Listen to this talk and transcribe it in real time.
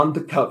On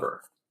the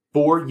cover,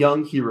 four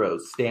young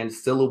heroes stand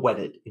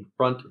silhouetted in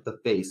front of the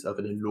face of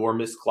an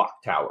enormous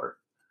clock tower.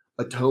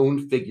 A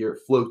toned figure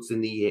floats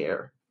in the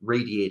air,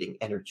 radiating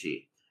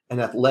energy.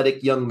 An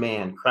athletic young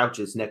man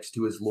crouches next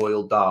to his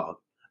loyal dog.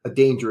 A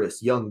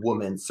dangerous young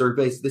woman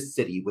surveys the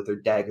city with her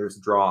daggers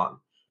drawn,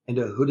 and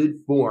a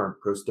hooded form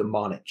grows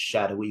demonic,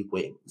 shadowy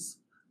wings.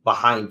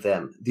 Behind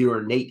them, the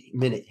ornate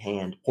minute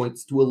hand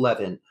points to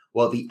 11,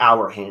 while the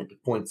hour hand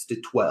points to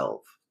 12.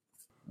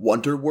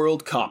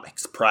 Wonderworld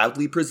Comics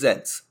proudly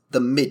presents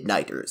The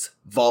Midnighters,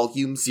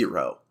 Volume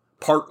 0,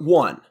 Part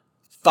 1,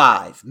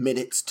 5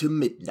 Minutes to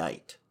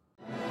Midnight.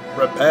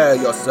 Prepare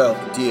yourself,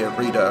 dear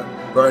reader,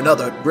 for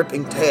another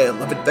gripping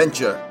tale of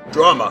adventure,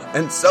 drama,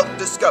 and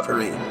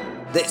self-discovery.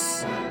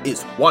 This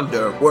is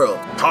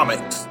Wonderworld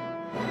Comics.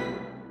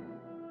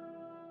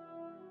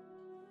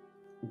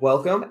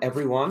 Welcome,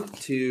 everyone,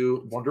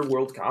 to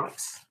Wonderworld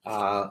Comics.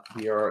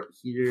 We are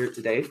here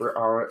today for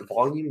our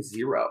Volume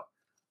 0.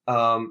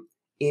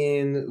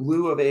 In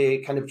lieu of a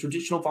kind of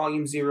traditional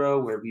Volume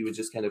 0, where we would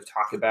just kind of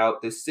talk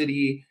about this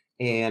city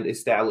and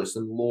establish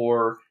some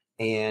lore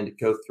and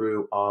go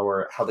through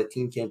our how the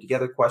team came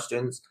together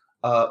questions,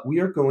 we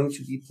are going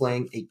to be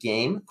playing a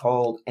game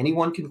called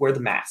Anyone Can Wear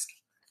the Mask.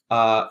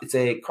 It's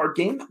a card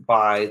game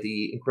by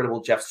the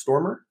incredible Jeff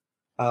Stormer,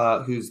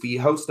 who's the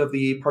host of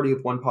the Party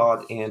of One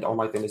Pod and All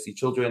My Fantasy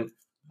Children.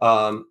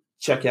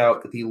 Check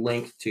out the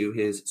link to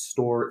his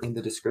store in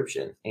the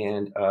description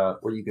and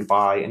where you can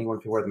buy Anyone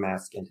Can Wear the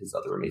Mask and his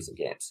other amazing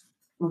games.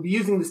 We'll be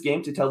using this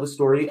game to tell the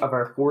story of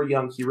our four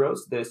young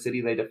heroes, the city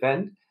they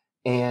defend,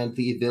 and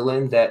the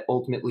villain that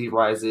ultimately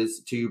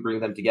rises to bring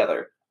them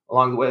together.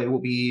 Along the way, we'll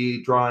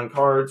be drawing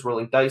cards,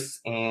 rolling dice,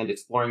 and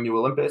exploring New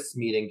Olympus,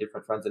 meeting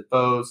different friends and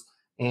foes,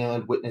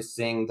 and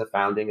witnessing the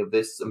founding of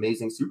this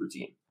amazing super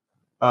team.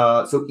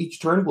 So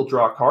each turn we'll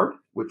draw a card,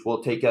 which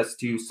will take us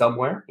to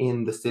somewhere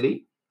in the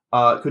city.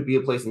 It could be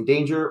a place in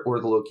danger or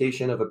the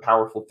location of a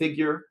powerful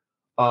figure.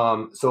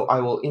 So I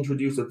will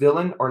introduce a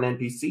villain or an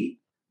NPC.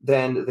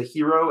 Then the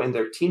hero and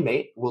their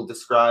teammate will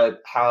describe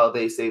how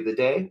they save the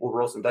day. We'll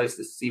roll some dice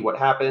to see what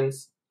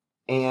happens.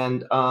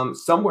 And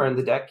somewhere in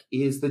the deck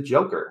is the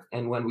Joker.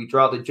 And when we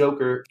draw the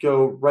Joker,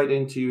 go right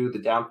into the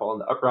downfall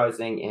and the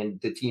uprising and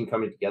the team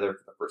coming together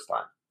for the first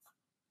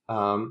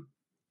time.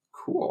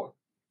 Cool.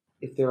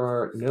 If there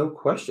are no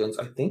questions,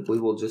 I think we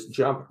will just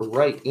jump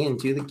right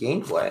into the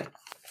gameplay.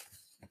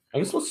 I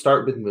guess we'll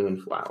start with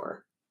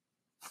Moonflower,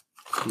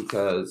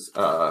 because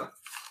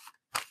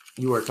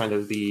you are kind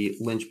of the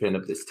linchpin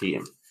of this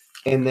team.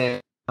 And then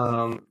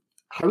how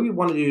do you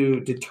want to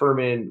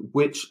determine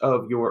which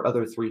of your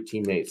other three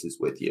teammates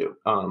is with you?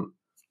 Do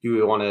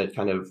you want to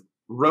kind of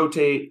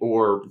rotate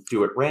or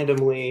do it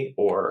randomly?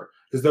 Or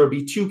because there will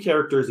be two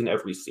characters in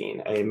every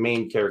scene, a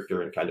main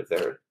character and kind of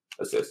their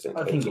assistant.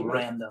 I think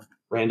random.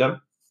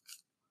 Random?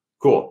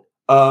 Cool.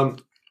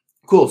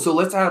 Cool. So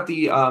let's have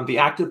the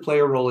active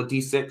player roll a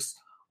d6.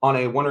 On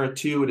a 1 or a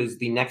 2, it is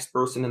the next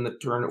person in the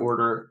turn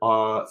order.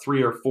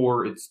 3 or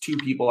 4, it's 2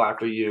 people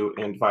after you,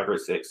 and 5 or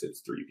 6,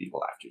 it's 3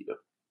 people after you.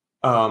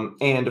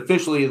 And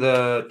officially,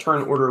 the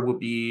turn order will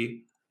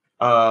be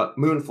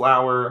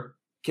Moonflower,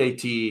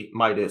 KT,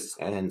 Midas,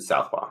 and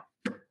Southpaw.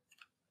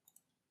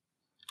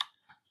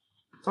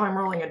 So I'm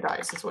rolling a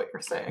dice, is what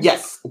you're saying?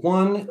 Yes,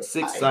 one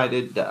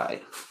 6-sided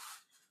die.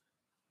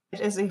 It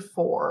is a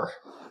 4.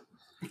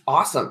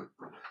 Awesome.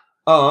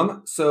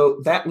 So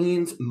that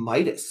means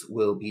Midas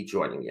will be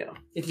joining you.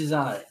 It is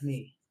I,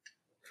 me.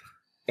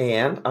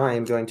 And I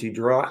am going to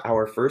draw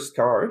our first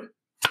card.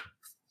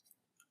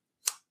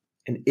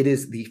 And it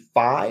is the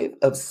 5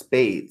 of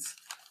Spades.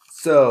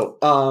 So,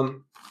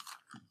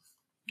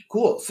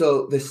 cool.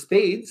 So the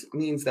Spades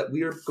means that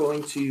we are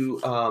going to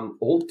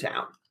Old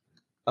Town,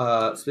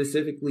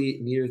 specifically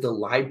near the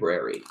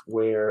library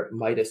where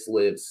Midas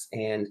lives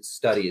and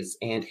studies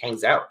and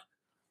hangs out.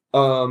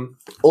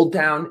 Old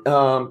Town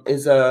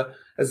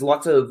has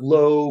lots of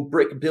low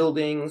brick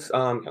buildings,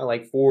 kind of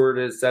like 4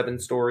 to 7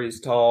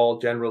 stories tall.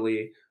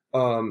 Generally,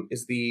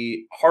 is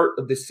the heart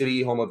of the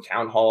city, home of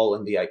Town Hall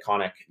and the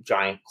iconic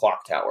giant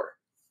clock tower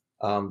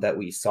that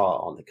we saw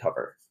on the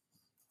cover.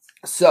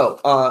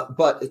 So,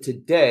 but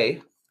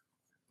today,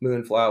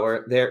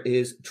 Moonflower, there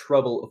is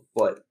trouble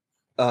afoot.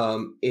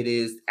 It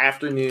is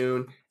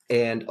afternoon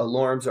and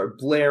alarms are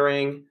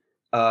blaring.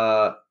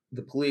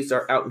 The police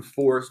are out in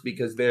force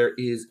because there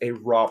is a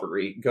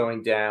robbery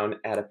going down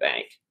at a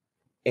bank.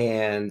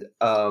 And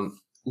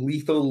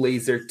Lethal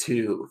Laser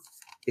 2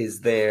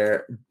 is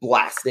there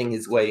blasting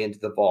his way into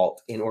the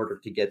vault in order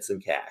to get some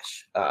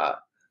cash.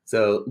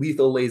 So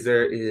Lethal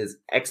Laser is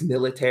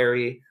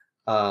ex-military,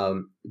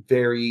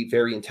 very,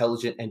 very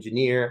intelligent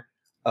engineer.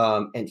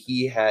 And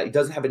he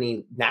doesn't have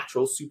any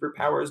natural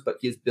superpowers, but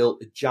he has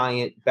built a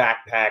giant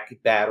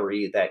backpack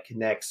battery that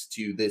connects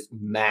to this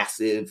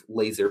massive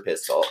laser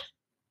pistol.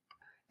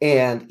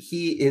 And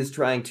he is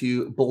trying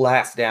to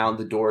blast down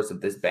the doors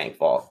of this bank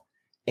vault.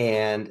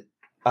 And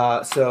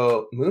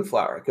so,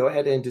 Moonflower, go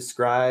ahead and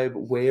describe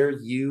where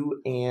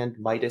you and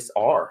Midas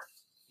are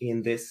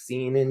in this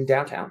scene in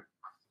downtown.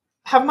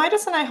 Have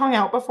Midas and I hung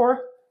out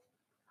before?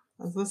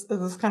 Is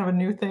this kind of a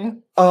new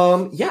thing?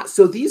 Yeah,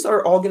 so these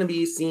are all going to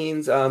be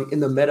scenes in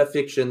the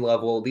metafiction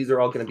level. These are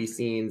all going to be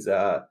scenes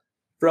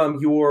from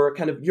your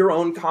kind of your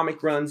own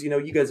comic runs.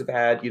 You guys have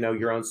had,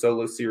 your own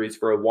solo series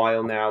for a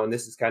while now, and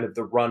this is kind of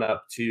the run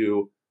up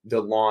to the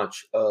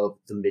launch of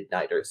the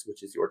Midnighters,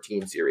 which is your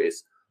team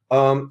series.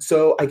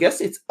 So I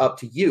guess it's up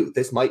to you.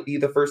 This might be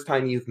the first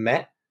time you've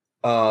met,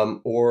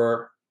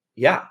 or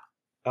yeah.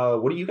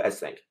 What do you guys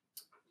think?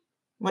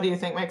 What do you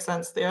think makes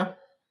sense, Theo?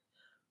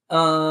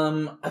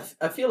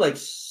 I feel like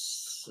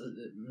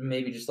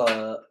maybe just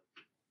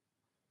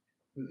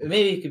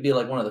maybe it could be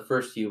like one of the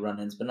first few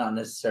run-ins, but not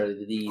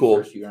necessarily the Cool.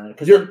 first few run-ins.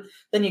 Because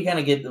then you kind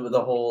of get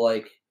the whole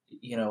like,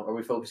 are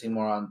we focusing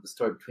more on the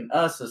story between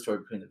us, or the story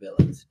between the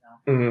villains?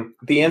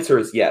 The answer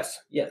is yes.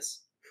 Yes,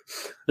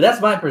 but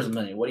that's my personal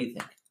opinion. What do you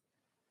think?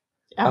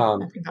 Yeah,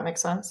 I think that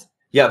makes sense.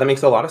 Yeah, that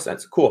makes a lot of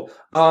sense. Cool.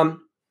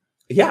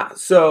 Yeah.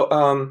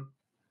 So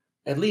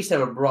at least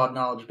have a broad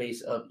knowledge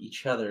base of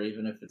each other,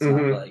 even if it's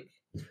not like.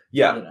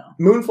 Yeah,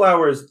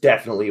 Moonflower is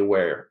definitely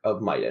aware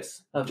of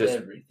Midas of just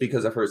everything.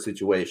 Because of her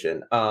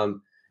situation.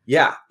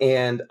 Yeah,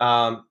 and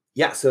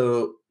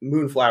so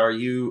Moonflower,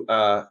 you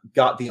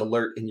got the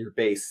alert in your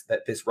base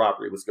that this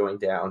robbery was going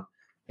down,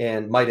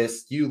 and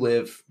Midas, you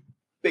live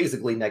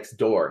basically next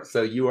door,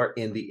 so you are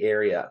in the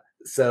area.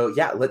 So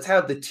yeah, let's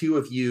have the two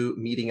of you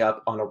meeting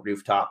up on a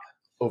rooftop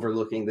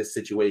overlooking this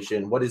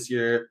situation. What do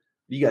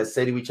you guys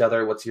say to each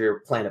other? What's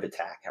your plan of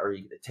attack? How are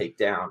you going to take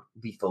down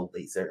Lethal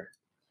Laser?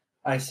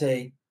 I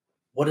say,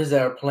 what is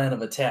our plan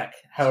of attack?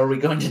 How are we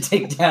going to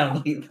take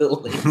down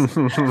Lethal Laser?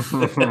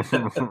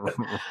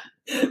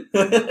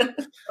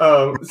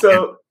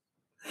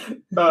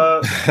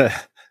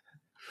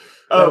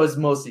 That was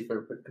mostly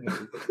for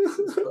community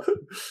purposes.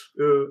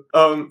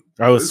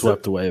 I was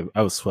swept away.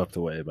 I was swept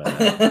away by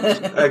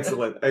that.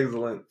 Excellent.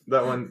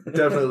 That one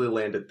definitely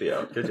landed,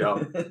 Theo. Good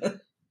job.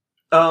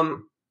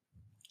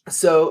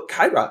 So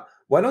Kyra,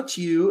 why don't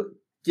you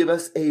give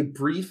us a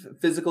brief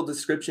physical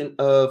description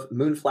of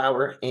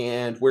Moonflower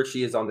and where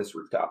she is on this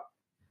rooftop?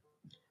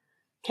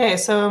 Okay,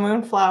 so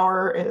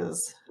Moonflower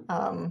is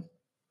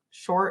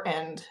short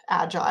and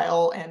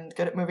agile and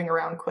good at moving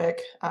around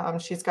quick.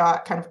 She's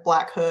got kind of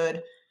black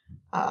hood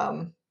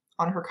on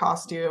her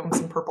costume,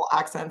 some purple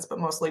accents, but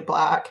mostly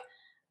black.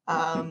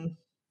 Kind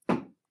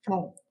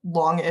of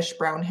longish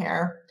brown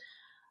hair.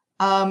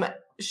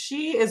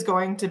 She is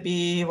going to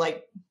be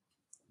like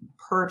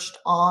perched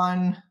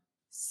on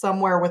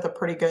somewhere with a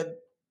pretty good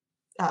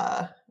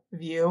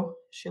view.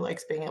 She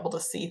likes being able to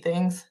see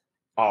things.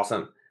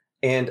 Awesome.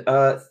 And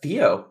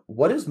Theo,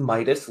 what does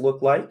Midas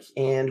look like,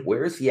 and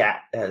where is he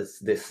at as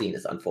this scene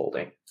is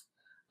unfolding?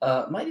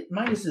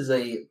 Midas is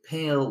a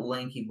pale,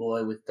 lanky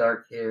boy with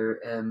dark hair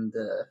and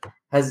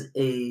has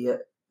a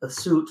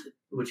suit,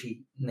 which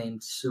he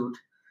named Suit,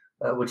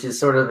 which is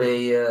sort of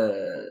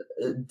a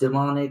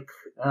demonic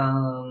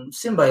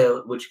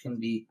symbiote, which can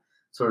be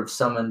sort of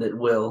summoned at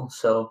will.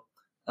 So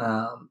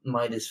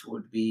Midas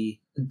would be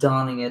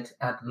donning it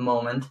at the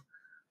moment,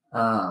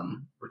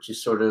 which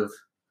is sort of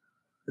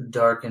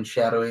dark and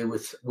shadowy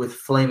with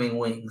flaming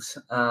wings,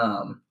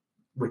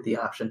 with the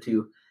option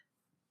to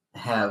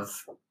have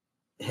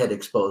head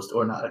exposed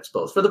or not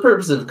exposed. For the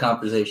purposes of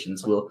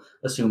conversations, we'll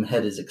assume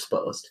head is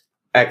exposed.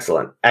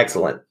 Excellent.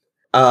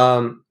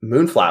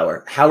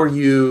 Moonflower,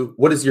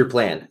 what is your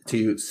plan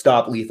to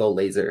stop Lethal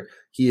Laser?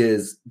 He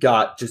has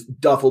got just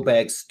duffel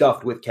bags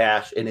stuffed with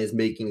cash and is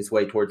making his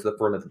way towards the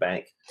front of the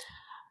bank.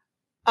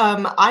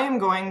 I am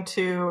going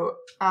to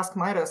ask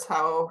Midas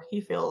how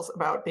he feels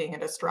about being a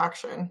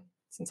distraction,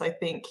 since I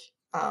think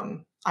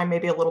I may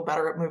be a little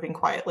better at moving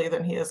quietly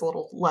than he is, a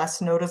little less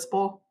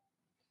noticeable.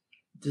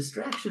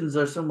 Distractions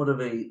are somewhat of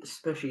a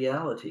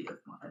speciality of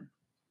mine.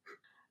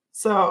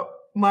 So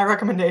my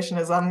recommendation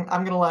is I'm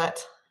going to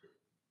let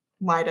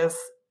Midas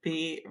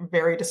be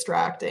very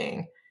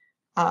distracting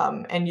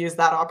and use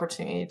that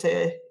opportunity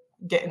to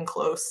get in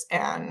close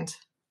and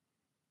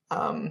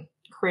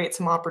create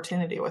some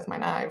opportunity with my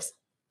knives.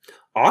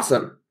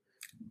 Awesome.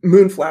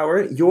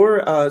 Moonflower,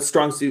 your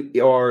strong suit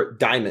are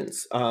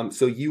diamonds.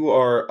 So you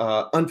are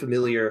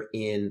unfamiliar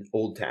in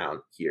Old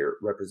Town here,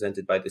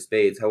 represented by the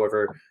spades.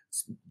 However,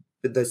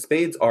 the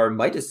spades are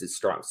Midas's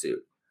strong suit.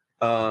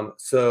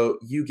 So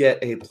you get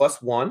a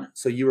 +1.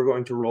 So you are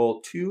going to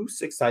roll 2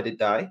 6-sided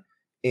die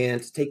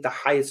and take the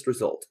highest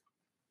result.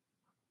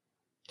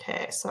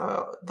 Okay,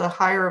 so the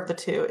higher of the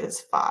two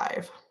is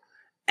 5.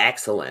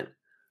 Excellent.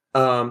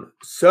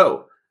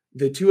 So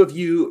the two of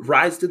you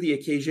rise to the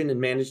occasion and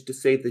manage to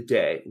save the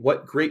day.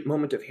 What great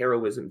moment of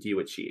heroism do you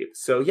achieve?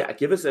 So yeah,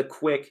 give us a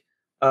quick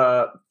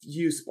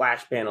few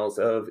splash panels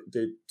of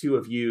the two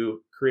of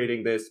you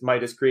creating this,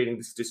 Midas creating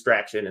this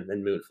distraction, and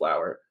then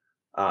Moonflower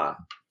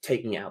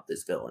taking out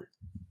this villain.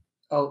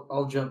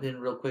 I'll jump in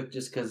real quick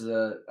just because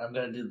I'm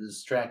going to do the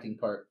distracting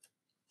part.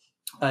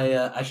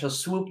 I shall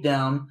swoop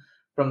down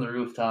from the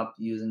rooftop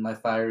using my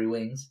fiery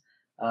wings,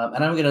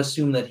 and I'm going to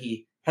assume that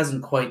he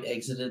hasn't quite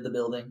exited the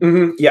building.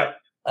 Mm-hmm, yeah.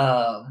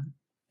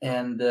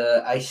 And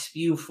I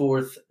spew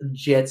forth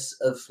jets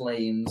of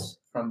flames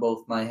from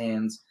both my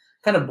hands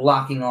kind of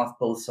blocking off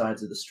both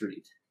sides of the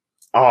street.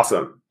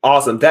 Awesome.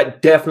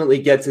 That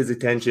definitely gets his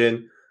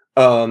attention.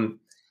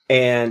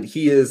 And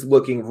he is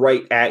looking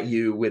right at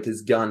you with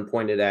his gun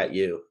pointed at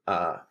you.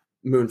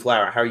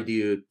 Moonflower, how do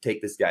you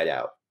take this guy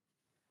out?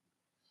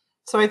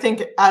 So I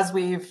think as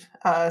we've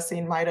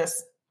seen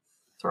Midas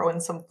throw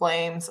in some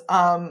flames,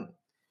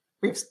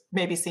 we've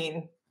maybe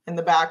seen in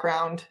the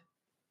background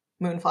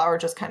Moonflower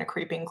just kind of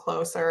creeping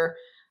closer.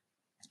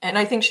 And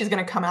I think she's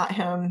going to come at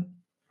him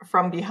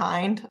from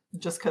behind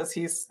just because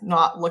he's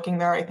not looking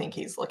there. I think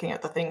he's looking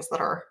at the things that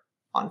are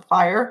on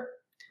fire.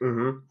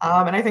 Mm-hmm.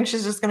 And I think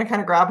she's just going to kind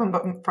of grab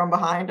him from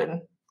behind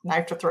and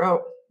knife to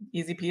throat.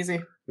 Easy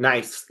peasy.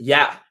 Nice.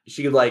 Yeah.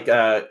 She could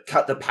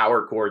cut the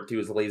power cord to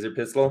his laser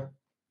pistol.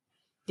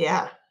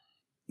 Yeah.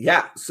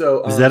 Yeah.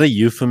 So is that a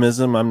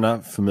euphemism I'm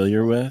not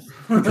familiar with?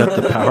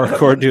 Cut the power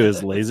cord to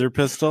his laser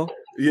pistol?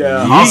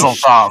 Yeah. Mazel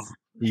tov.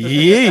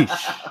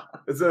 Yeesh.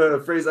 It's a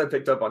phrase I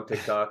picked up on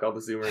TikTok. All the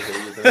Zoomers are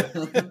using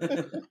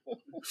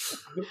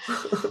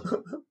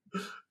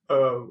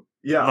it.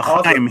 Yeah.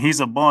 L'chaim, he's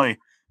a boy.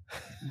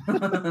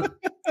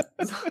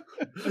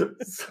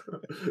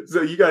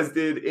 So you guys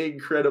did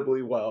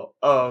incredibly well.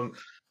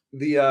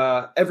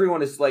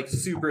 Everyone is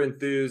super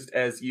enthused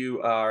as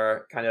you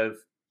are kind of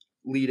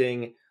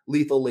leading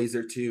Lethal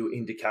Laser 2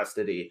 into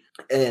custody,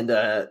 and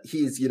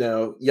he's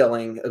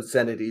yelling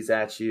obscenities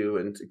at you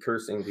and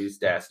cursing these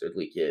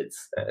dastardly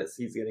kids as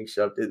he's getting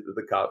shoved into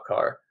the cop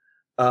car.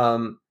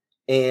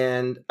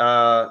 And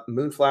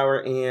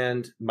Moonflower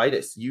and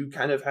Midas, you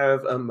kind of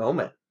have a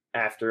moment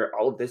after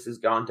all of this has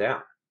gone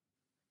down.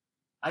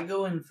 I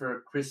go in for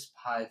a crisp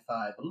high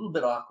five, a little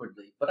bit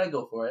awkwardly, but I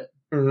go for it.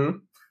 Mm-hmm.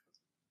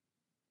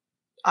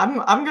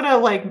 I'm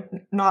gonna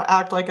not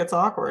act like it's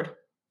awkward.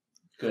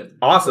 Good.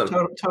 Awesome.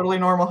 Totally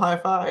normal high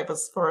five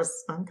as far as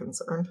I'm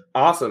concerned.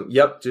 Awesome.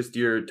 Yep. Just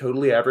your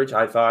totally average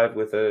high five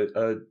with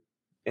a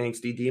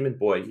angsty demon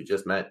boy you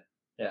just met.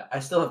 Yeah, I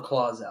still have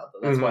claws out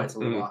though. That's why it's a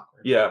little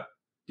awkward. Yeah.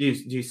 Do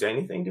you say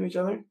anything to each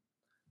other?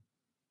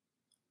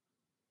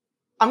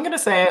 I'm gonna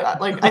say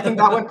I think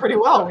that went pretty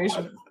well. We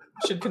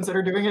should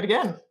consider doing it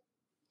again.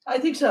 I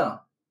think so. I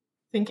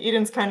think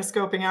Eden's kind of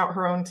scoping out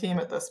her own team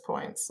at this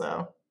point,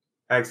 so.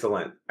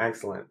 Excellent.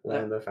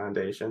 Laying the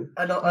foundation.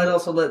 I'd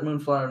also let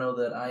Moonflower know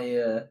that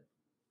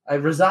I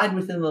reside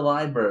within the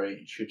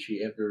library should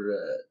she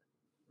ever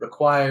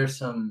require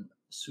some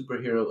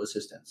superhero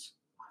assistance.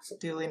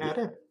 Duly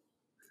noted.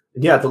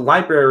 Yeah, the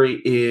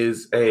library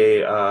is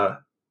a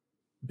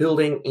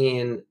building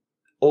in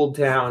Old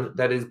Town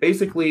that is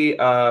basically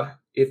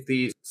if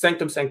the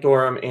Sanctum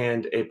Sanctorum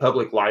and a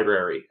public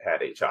library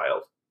had a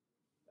child.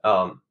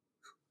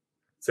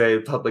 It's a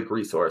public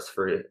resource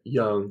for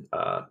young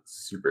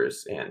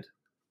supers and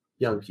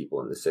young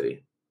people in the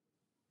city.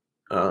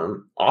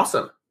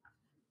 Awesome.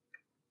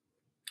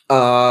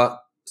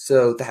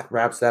 So that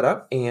wraps that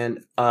up.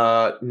 And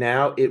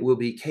now it will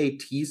be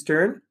KT's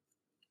turn.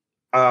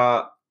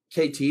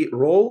 KT,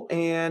 roll,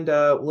 and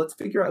let's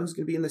figure out who's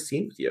going to be in the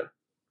scene with you.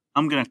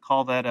 I'm going to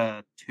call that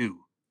a 2.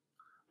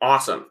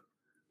 Awesome.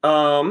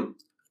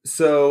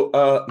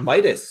 So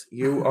Midas,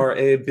 you are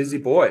a busy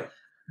boy.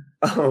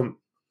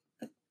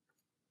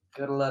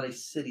 Got a lot of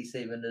city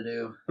saving to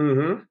do.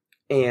 Mm-hmm.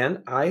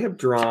 And I have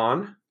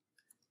drawn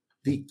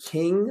the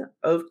King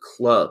of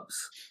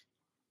Clubs.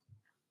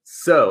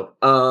 So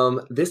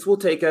this will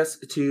take us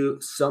to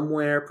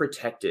somewhere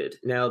protected.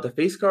 Now, the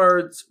face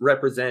cards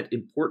represent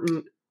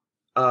important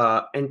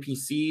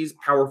NPCs,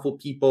 powerful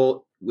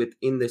people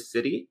within the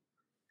city.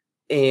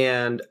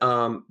 And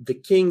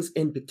the kings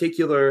in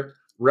particular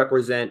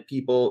represent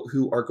people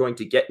who are going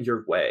to get in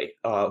your way,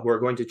 who are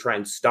going to try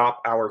and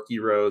stop our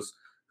heroes,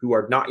 who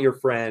are not your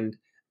friend.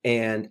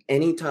 And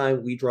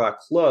anytime we draw a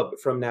club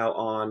from now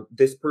on,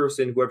 this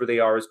person, whoever they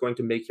are, is going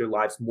to make your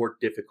lives more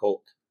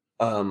difficult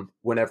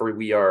whenever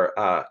we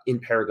are in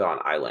Paragon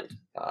Island,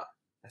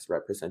 as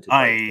represented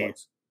by the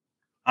clubs.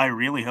 I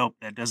really hope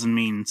that doesn't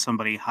mean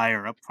somebody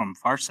higher up from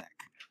Farsec.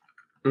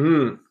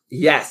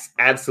 Yes,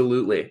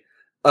 absolutely.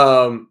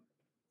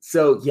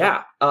 So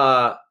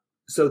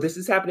this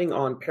is happening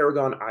on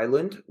Paragon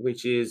Island,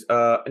 which is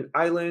an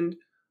island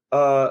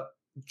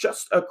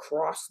just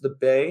across the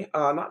bay,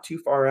 not too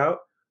far out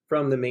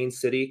from the main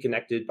city,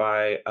 connected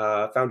by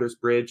Founders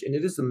Bridge, and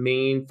it is the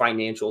main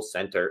financial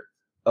center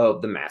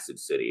of the massive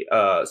city.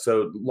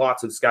 So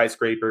lots of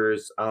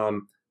skyscrapers.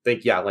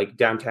 Like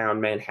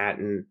downtown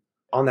Manhattan.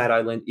 On that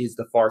island is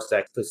the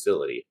Farsec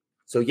facility.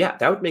 So yeah,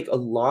 that would make a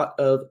lot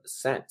of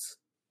sense.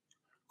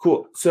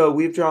 Cool. So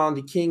we've drawn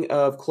the King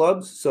of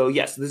Clubs. So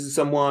yes, this is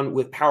someone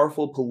with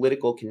powerful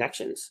political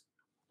connections.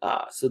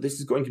 So this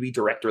is going to be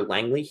Director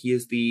Langley. He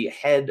is the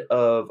head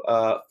of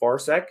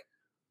Farsec,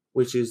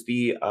 which is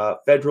the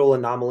Federal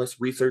Anomalous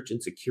Research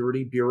and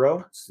Security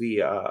Bureau. It's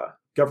the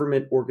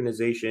government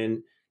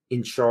organization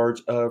in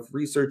charge of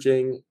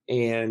researching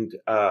and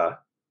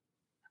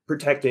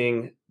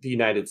protecting the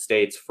United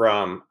States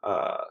from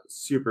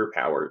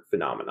superpower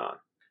phenomenon.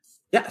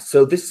 Yeah,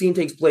 so this scene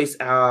takes place,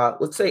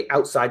 let's say,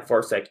 outside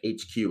Farsec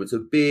HQ. It's a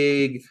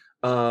big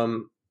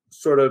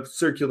sort of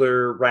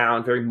circular,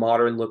 round, very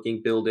modern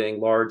looking building,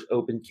 large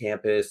open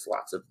campus,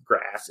 lots of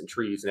grass and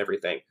trees and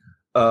everything.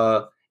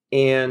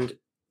 And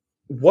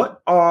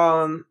what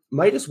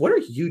Midas, what are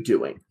you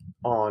doing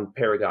on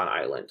Paragon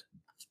Island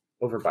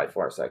over by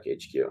Farsec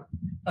HQ?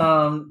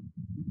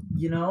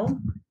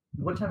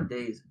 What time of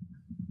day is it?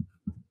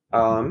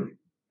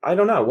 I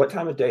don't know. What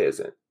time of day is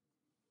it?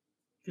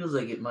 Feels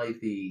like it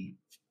might be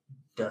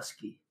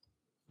dusky.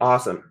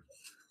 Awesome.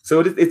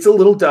 So it's a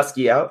little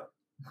dusky out.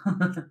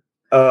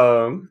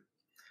 I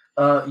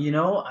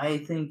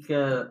think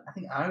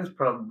I was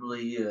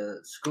probably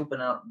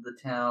scoping out the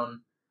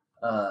town,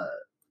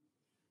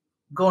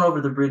 going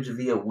over the bridge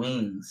via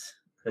Wings,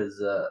 because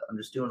I'm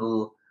just doing a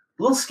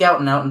little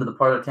scouting out into the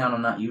part of town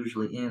I'm not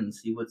usually in.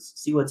 See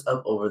what's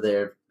up over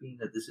there. Being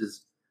that this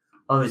is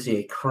obviously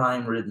a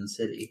crime-ridden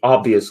city.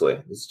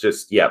 Obviously, it's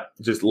just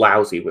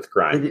lousy with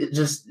crime. It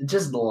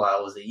just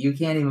lousy. You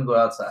can't even go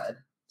outside.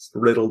 It's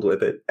riddled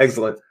with it.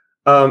 Excellent.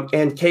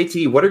 And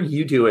KT, what are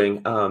you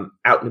doing out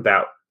and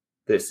about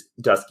this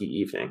dusky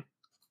evening?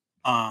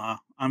 I'm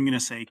gonna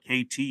say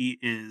KT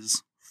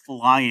is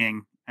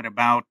flying at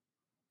about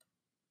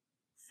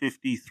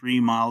 53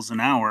 miles an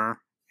hour,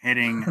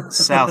 heading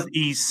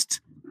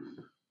southeast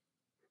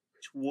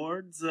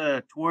towards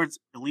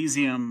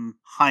Elysium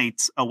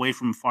Heights, away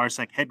from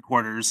Farsec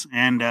headquarters,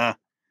 and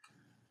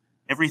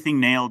everything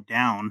nailed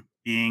down,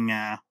 being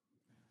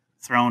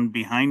thrown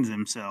behind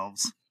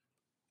themselves.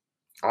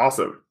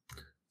 Awesome.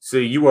 So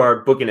you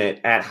are booking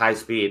it at high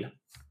speed.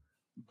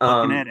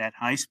 Booking it at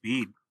high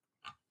speed.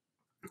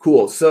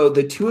 Cool. So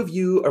the two of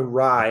you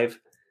arrive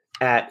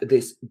at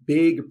this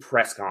big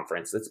press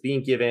conference that's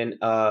being given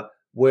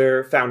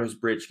where Founders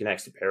Bridge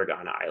connects to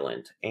Paragon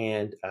Island.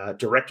 And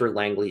Director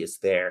Langley is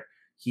there.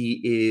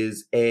 He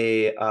is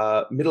a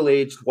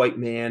middle-aged white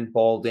man,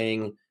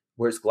 balding,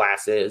 wears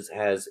glasses,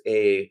 has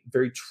a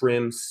very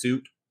trim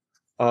suit,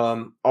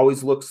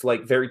 always looks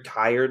like very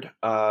tired,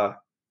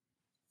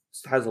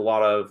 has a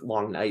lot of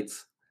long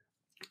nights.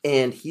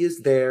 And he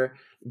is there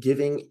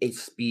giving a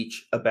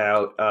speech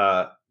about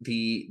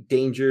the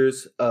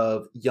dangers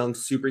of young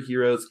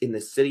superheroes in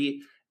the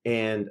city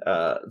and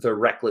the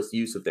reckless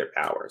use of their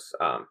powers.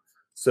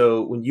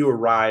 So when you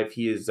arrive,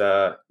 he is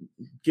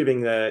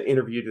giving the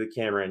interview to the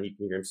camera, and you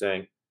can hear him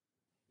saying,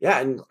 yeah,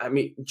 and I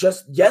mean,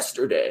 just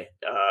yesterday,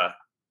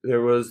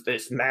 there was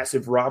this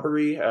massive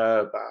robbery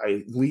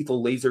by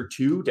Lethal Laser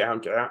 2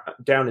 down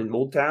in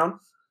Moldtown.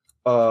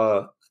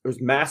 There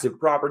was massive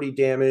property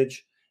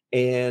damage,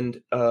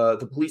 and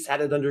the police had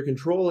it under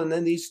control, and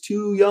then these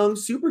two young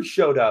supers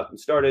showed up and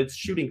started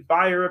shooting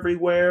fire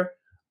everywhere.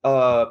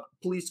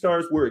 Police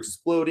cars were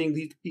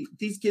exploding.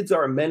 These kids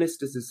are a menace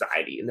to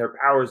society, and their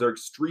powers are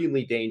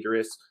extremely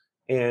dangerous.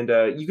 And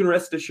you can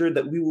rest assured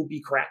that we will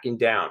be cracking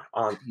down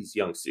on these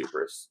young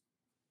supers.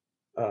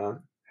 How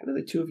do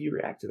the two of you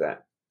react to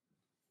that?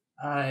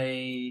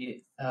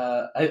 I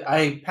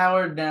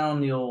powered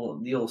down the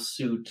old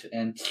suit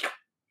and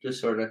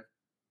just sort of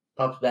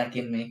popped back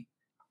in me,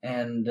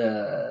 and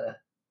I'm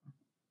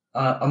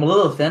a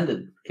little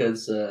offended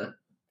because I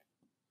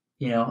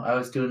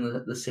was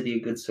doing the city a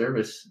good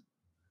service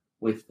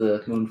with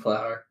the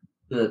Moonflower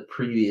the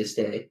previous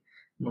day.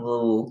 I'm a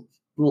little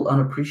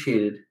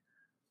unappreciated,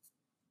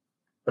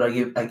 but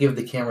I give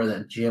the camera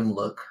that Jim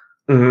look.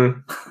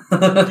 Mm-hmm.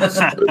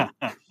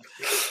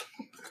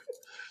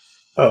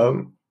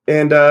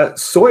 And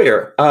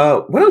Sawyer,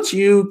 why don't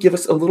you give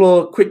us a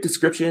little quick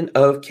description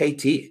of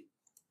KT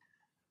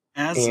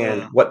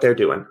and what they're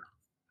doing?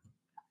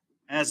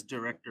 As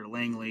Director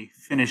Langley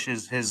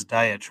finishes his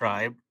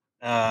diatribe,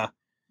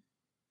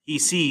 he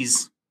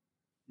sees,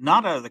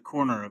 not out of the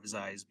corner of his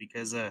eyes,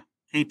 because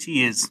KT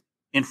is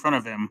in front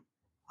of him,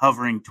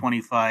 hovering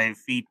 25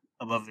 feet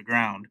above the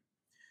ground,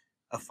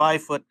 a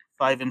 5 foot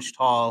 5 inch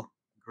tall,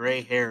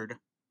 gray haired,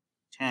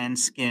 tan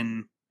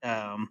skin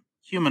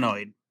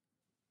humanoid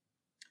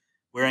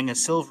wearing a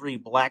silvery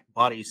black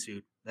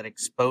bodysuit that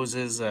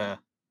exposes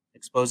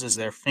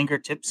their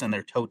fingertips and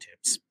their toe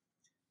tips.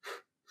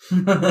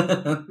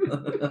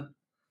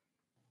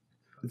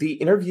 The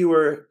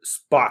interviewer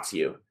spots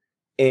you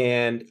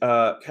and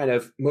kind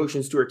of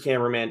motions to her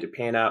cameraman to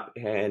pan up,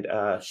 and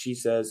she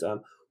says,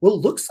 well,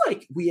 looks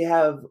like we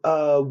have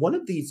one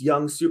of these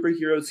young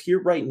superheroes here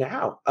right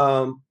now.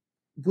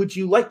 Would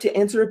you like to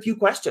answer a few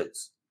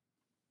questions?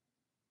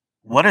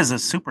 What is a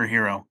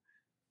superhero?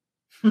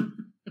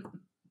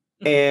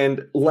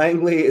 And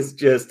Langley is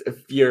just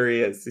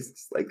furious. He's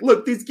just like,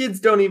 look, these kids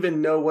don't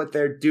even know what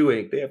they're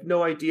doing. They have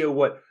no idea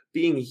what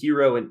being a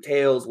hero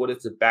entails, what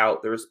it's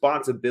about, the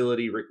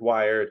responsibility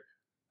required,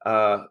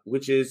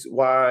 which is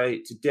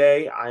why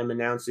today I'm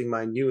announcing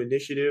my new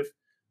initiative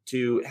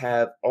to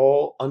have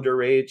all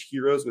underage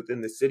heroes within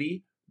the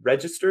city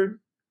registered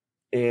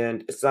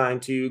and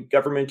assigned to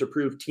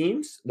government-approved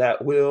teams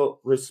that will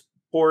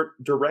report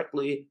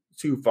directly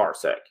to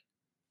Farsec.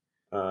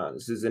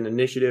 This is an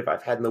initiative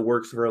I've had in the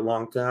works for a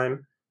long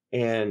time,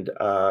 and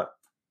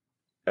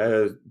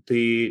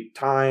the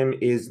time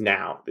is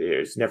now.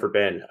 There's never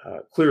been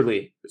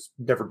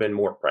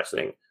more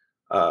pressing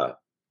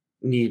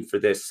need for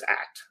this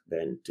act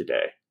then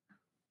today.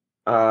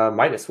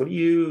 Midas, what do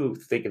you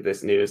think of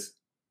this news?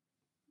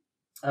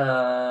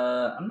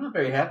 I'm not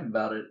very happy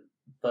about it,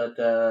 but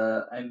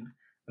I'm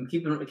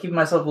keeping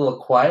myself a little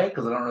quiet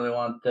because I don't really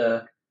want.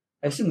 I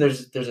assume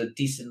there's a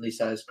decently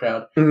sized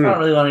crowd. I don't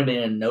really want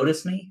anybody to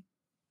notice me,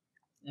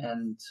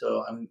 and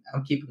so I'm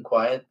keeping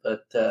quiet.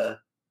 But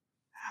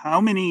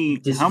how many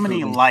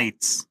disapproving.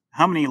 lights?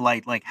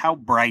 How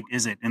bright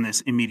is it in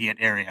this immediate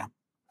area?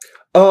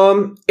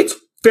 It's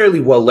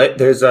fairly well lit.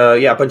 There's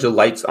a bunch of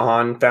lights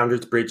on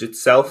Founders Bridge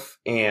itself,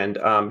 and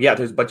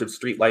there's a bunch of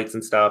street lights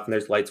and stuff, and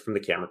there's lights from the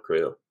camera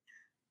crew.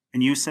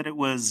 And you said it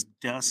was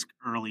dusk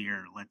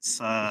earlier. Let's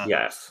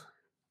Yes.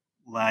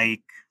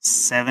 like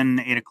 7,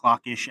 8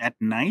 o'clock ish at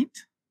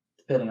night.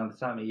 Depending on the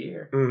time of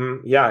year.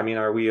 Mm-hmm. Yeah, I mean,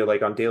 are we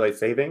like on daylight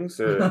savings?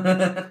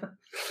 Or...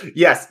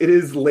 Yes, it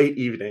is late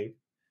evening.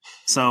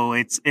 So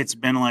it's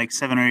been like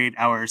 7 or 8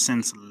 hours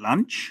since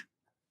lunch.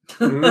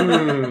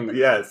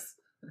 Yes.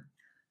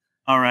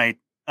 All right.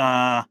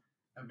 I'm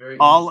very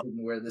interested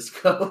in where this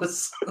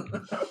goes.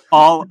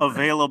 All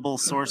available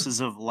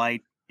sources of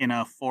light in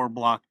a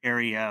 4-block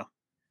area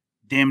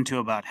dim to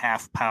about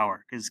half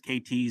power because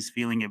KT's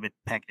feeling a bit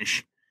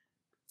peckish.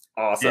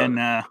 Awesome.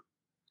 And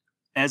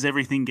as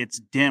everything gets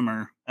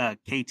dimmer,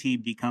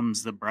 KT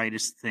becomes the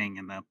brightest thing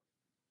in the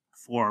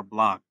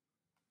 4-block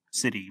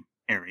city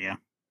area.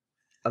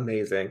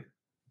 Amazing.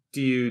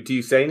 Do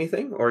you say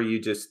anything, or are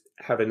you just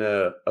having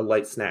a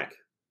light snack?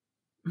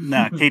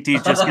 No,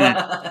 KT's just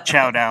gonna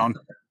chow down.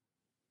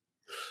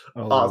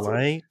 Awesome.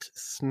 Light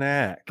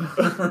snack.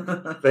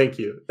 Thank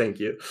you.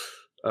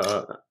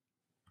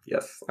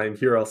 Yes, I'm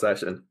here all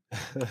session.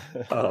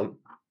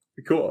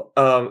 Cool.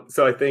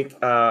 So I think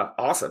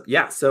awesome.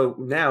 Yeah. So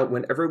now,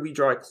 whenever we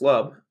draw a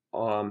club,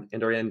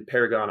 and are in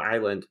Paragon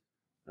Island,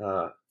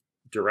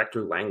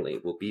 Director Langley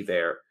will be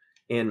there.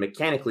 And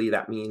mechanically,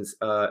 that means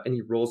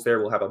any rolls there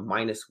will have a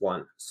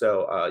 -1.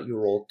 So you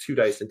roll 2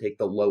 dice and take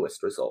the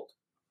lowest result.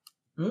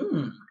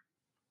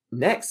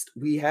 Next,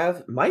 we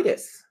have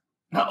Midas.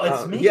 Oh,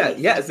 it's me. Yeah,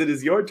 yes, it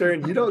is your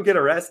turn. You don't get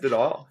a rest at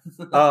all.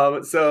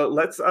 So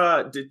let's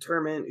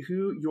determine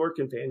who your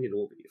companion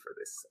will be for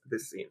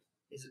this scene.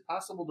 Is it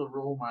possible to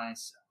roll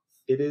myself?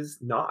 It is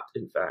not,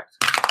 in fact.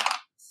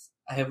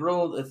 I have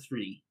rolled a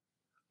 3.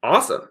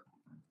 Awesome.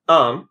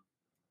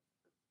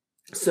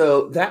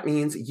 So that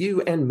means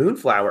you and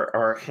Moonflower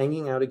are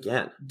hanging out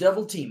again.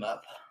 Double team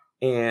up.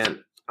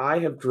 And I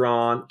have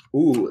drawn,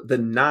 the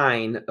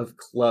 9 of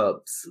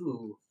clubs.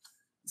 Ooh.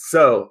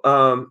 So,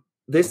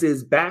 this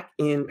is back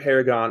in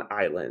Paragon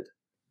Island.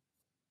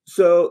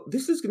 So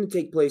this is going to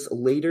take place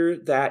later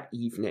that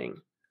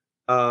evening.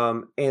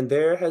 And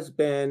there has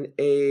been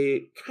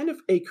a kind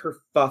of a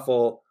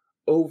kerfuffle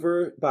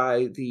over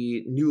by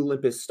the New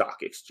Olympus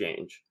Stock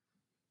Exchange.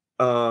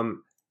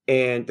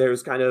 And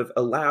there's kind of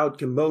a loud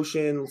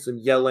commotion, some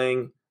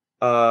yelling,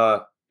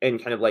 and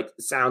kind of like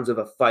sounds of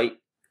a fight.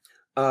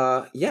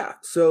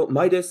 So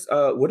Midas,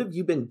 what have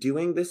you been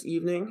doing this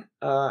evening,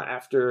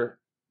 after...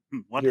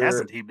 What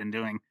hasn't he been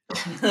doing?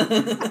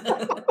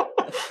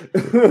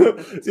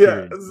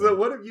 Yeah. So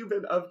what have you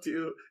been up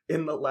to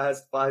in the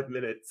last 5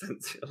 minutes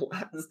since your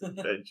last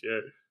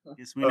adventure?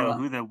 Guess we know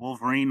who the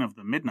Wolverine of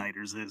the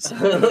Midnighters is.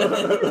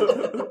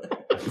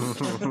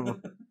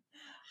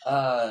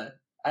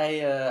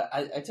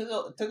 I took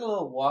a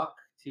little walk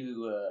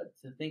to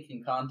think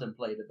and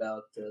contemplate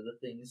about the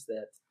things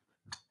that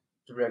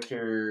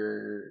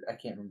Director, I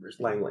can't remember his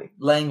name.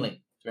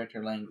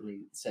 Director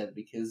Langley said,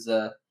 because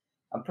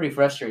I'm pretty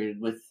frustrated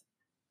with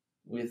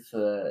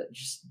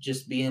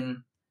just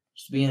being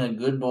a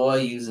good boy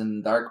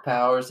using dark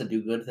powers to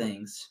do good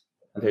things.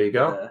 There you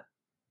go.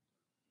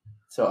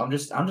 So I'm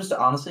just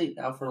honestly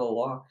out for a little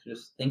walk,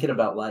 just thinking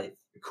about life.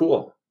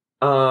 Cool.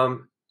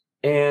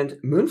 And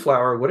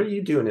Moonflower, what are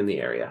you doing in the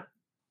area?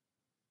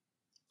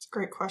 It's a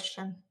great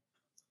question.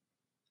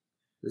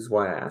 This is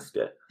why I asked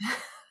it.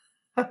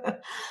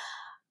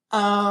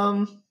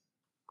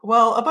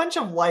 Well, a bunch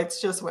of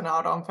lights just went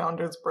out on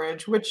Founders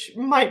Bridge, which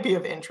might be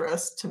of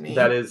interest to me.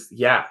 That is,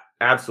 yeah,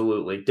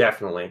 absolutely,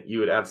 definitely. You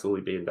would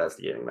absolutely be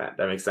investigating that.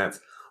 That makes sense.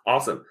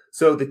 Awesome.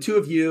 So the two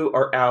of you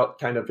are out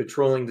kind of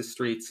patrolling the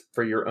streets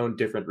for your own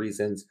different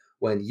reasons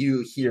when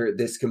you hear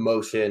this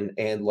commotion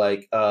and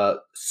like a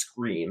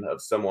scream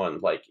of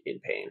someone like in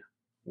pain.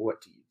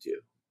 What do you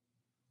do?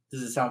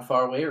 Does it sound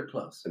far away or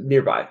close?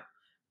 Nearby.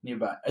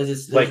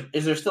 Is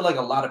there still like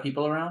a lot of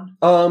people around?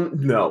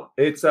 No.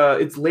 It's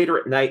later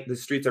at night. The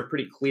streets are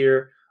pretty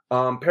clear.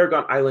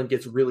 Paragon Island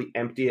gets really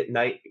empty at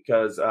night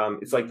because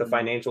it's like the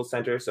financial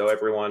center, so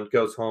everyone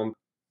goes home.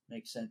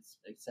 Makes sense.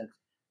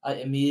 I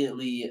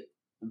immediately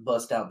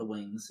bust out the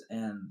wings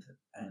and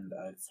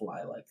I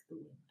fly like the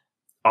wind.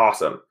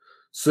 Awesome.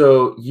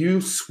 So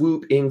you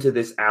swoop into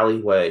this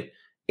alleyway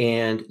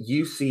and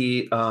you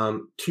see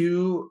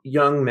 2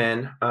 young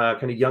men,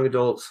 kind of young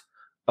adults,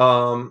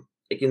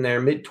 in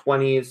their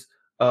mid-20s.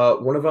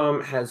 One of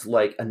them has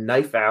like a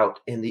knife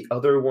out and the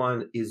other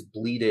one is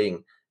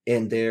bleeding,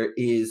 and there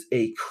is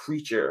a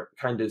creature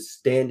kind of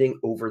standing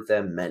over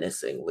them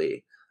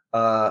menacingly.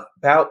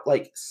 about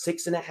like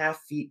 6.5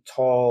 feet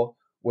tall,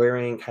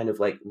 wearing kind of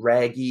like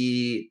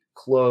raggy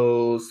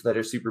clothes that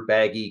are super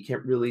baggy. You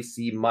can't really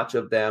see much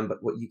of them,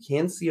 but what you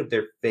can see of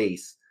their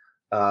face,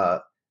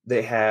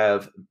 they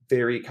have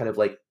very kind of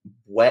like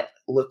wet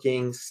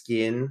looking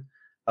skin,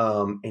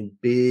 and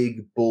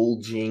big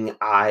bulging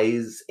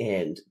eyes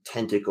and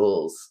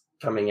tentacles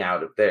coming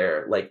out of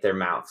their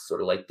mouths,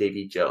 sort of like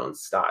Davy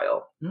Jones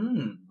style.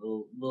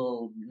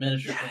 Little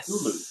miniature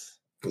Cthulhu.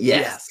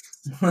 Yes.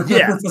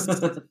 Yes.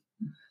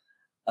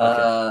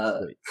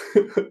 So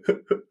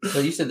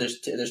Sweet. you said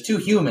there's two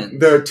humans,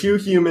 There are two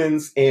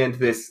humans and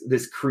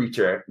this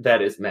creature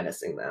that is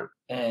menacing them.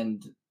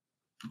 and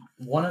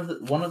one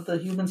of the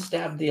humans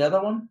stabbed the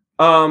other one.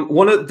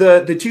 One of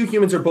the two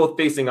humans are both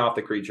facing off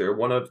the creature.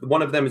 One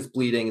of them is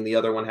bleeding, and the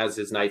other one has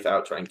his knife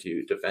out, trying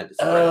to defend his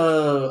friend.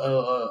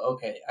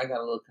 Okay. I got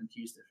a little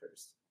confused at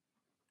first.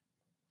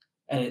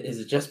 And is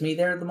it just me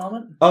there at the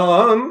moment?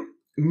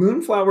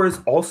 Moonflower is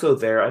also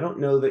there. I don't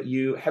know that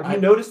you have you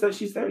noticed that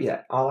she's there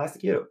yet. I'll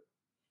ask you.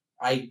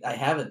 I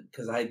haven't,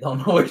 because I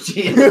don't know where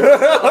she is.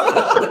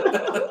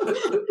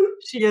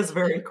 She is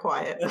very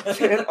quiet. I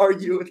can't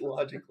argue with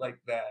logic like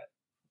that.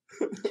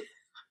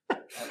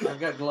 I've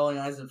got glowing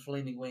eyes and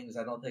flaming wings.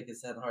 I don't think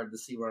it's that hard to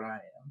see where I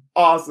am.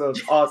 Awesome.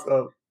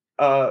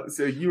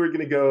 So you were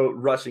gonna go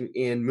rushing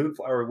in.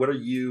 Moonflower, what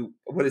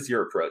is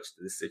your approach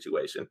to this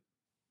situation?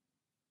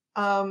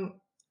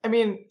 I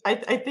mean, I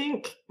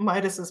think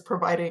Midas is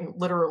providing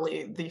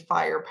literally the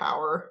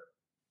firepower.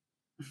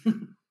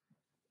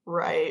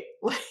 Right.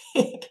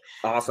 Like,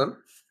 Awesome.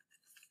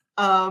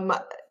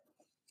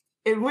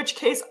 in which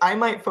case I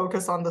might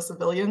focus on the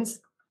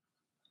civilians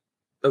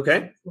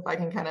Okay. if I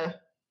can kind of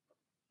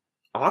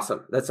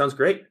Awesome. That sounds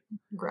great.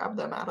 grab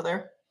them out of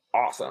there.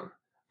 Awesome.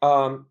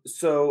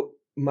 So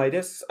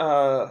Midas,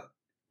 so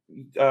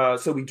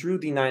we drew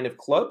the 9 of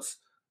clubs,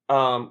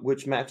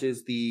 which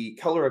matches the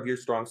color of your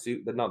strong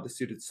suit, but not the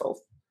suit itself.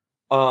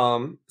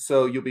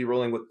 So you'll be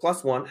rolling with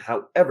 +1.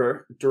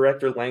 However,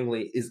 Director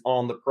Langley is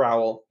on the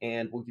prowl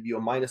and will give you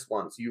a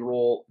 -1. So you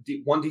roll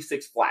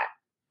 1d6 flat.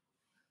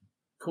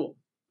 Cool.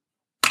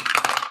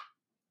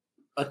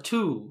 A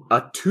 2.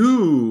 A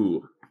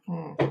 2.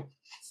 Hmm.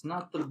 It's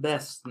not the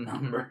best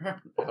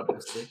number out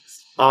of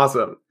 6.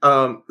 Awesome.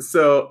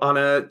 So on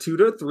a 2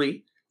 to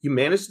 3, you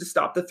manage to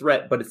stop the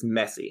threat, but it's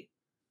messy.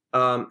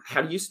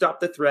 How do you stop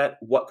the threat?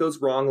 What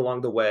goes wrong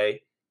along the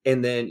way?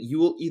 And then you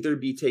will either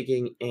be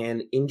taking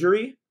an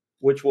injury,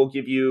 which will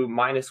give you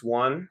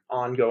 -1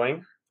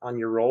 ongoing on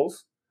your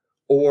rolls,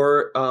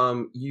 or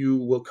you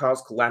will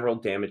cause collateral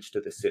damage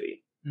to the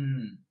city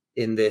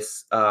in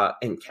this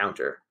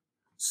encounter.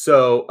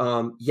 So,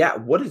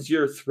 what is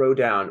your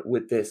throwdown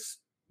with this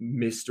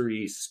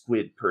mystery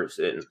squid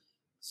person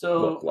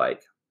look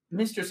like?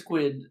 Mr.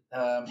 Squid,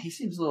 he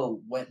seems a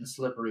little wet and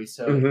slippery,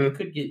 so Mhm. it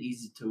could get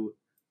easy to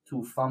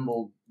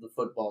fumble the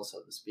football,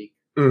 so to speak.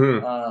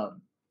 Mm-hmm.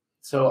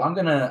 So I'm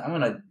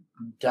gonna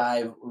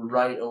dive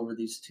right over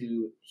these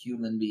two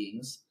human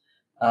beings,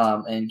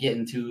 and get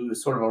into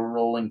sort of a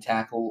rolling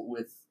tackle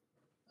with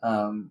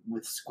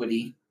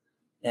Squiddy,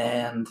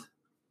 and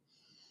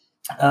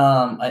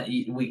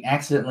we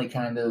accidentally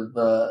kind of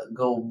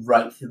go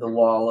right through the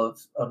wall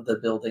of the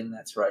building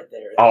that's right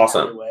there.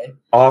 Awesome. Alleyway.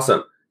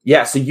 Awesome.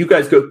 Yeah, so you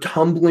guys go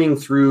tumbling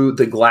through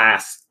the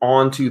glass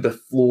onto the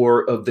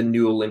floor of the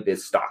New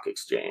Olympus Stock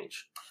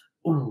Exchange.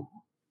 Ooh,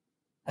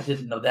 I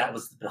didn't know that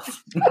was the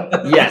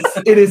building. Yes,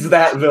 it is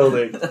that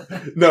building.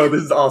 No,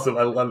 this is awesome.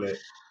 I love it.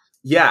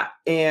 Yeah,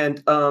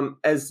 and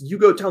as you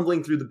go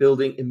tumbling through the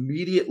building,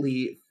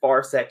 immediately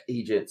Farsec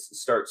agents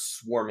start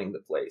swarming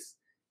the place.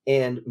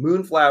 And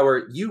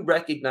Moonflower, you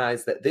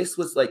recognize that this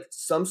was like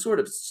some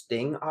sort of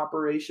sting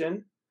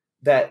operation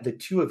that the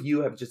two of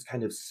you have just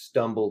kind of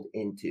stumbled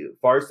into.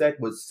 Farsec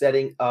was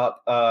setting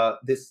up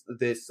this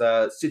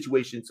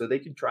situation so they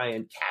could try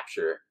and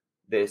capture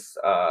this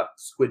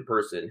squid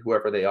person,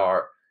 whoever they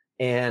are.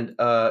 And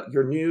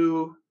your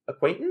new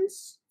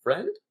acquaintance,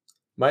 friend,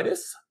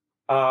 Midas,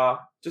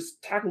 just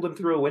tackled him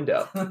through a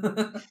window.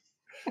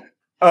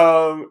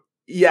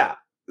 Yeah.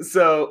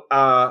 So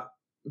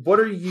what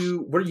are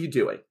you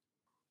doing?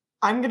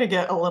 I'm gonna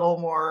get a little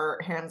more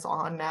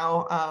hands-on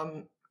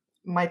now.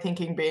 My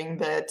thinking being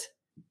that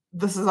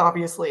this is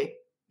obviously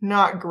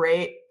not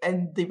great,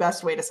 and the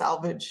best way to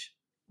salvage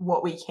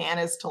what we can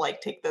is to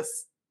like take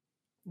this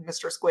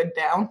Mr. Squid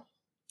down.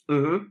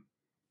 Mm-hmm.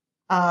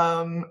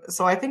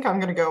 So I think I'm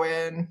gonna go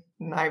in,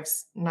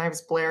 knives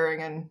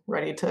blaring and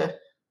ready to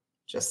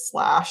just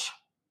slash.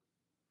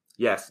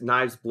 Yes,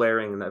 knives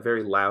blaring in that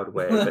very loud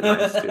way, but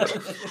knives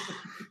too.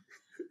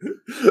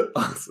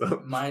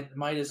 Awesome.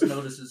 Midas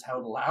notices how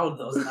loud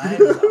those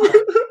knives are.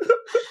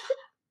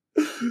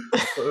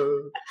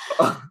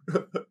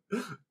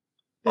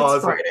 It's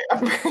Awesome. Friday.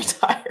 I'm very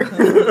tired.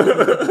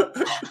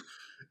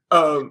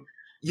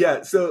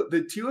 Yeah, so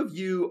the two of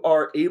you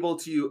are able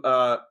to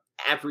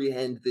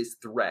apprehend this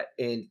threat,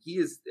 and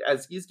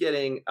as he's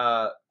getting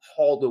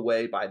hauled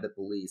away by the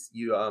police,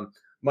 you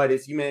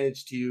Midas, you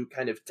manage to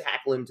kind of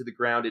tackle him to the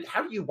ground. And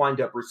how do you wind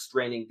up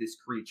restraining this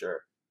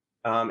creature?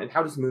 And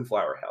how does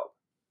Moonflower help?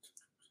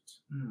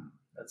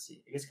 Let's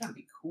see. I guess it's gotta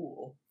be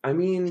cool. I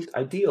mean,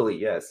 ideally,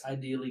 yes.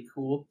 Ideally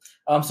cool.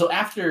 So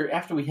after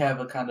we have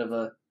a kind of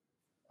a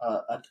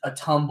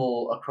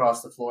tumble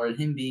across the floor, and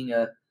him being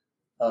a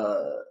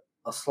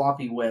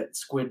sloppy wet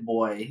squid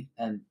boy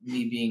and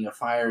me being a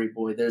fiery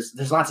boy, there's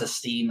lots of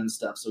steam and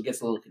stuff, so it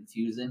gets a little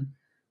confusing.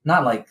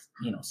 Not like,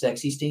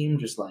 sexy steam,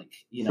 just like,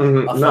 a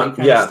fight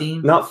kind of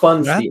steam. Not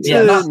fun Not steam.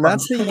 to, not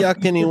not fun. to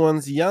yuck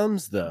anyone's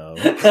yums, though.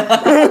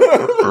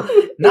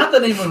 Not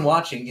that anyone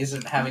watching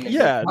isn't having a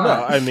Yeah, good no,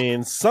 time. I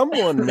mean,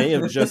 someone may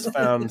have just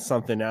found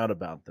something out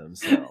about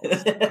themselves.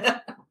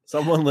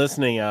 Someone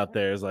listening out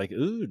there is like,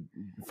 ooh,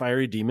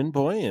 fiery demon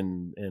boy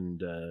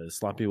and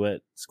sloppy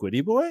wet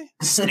squiddy boy?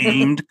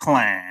 Steamed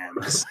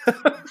clams.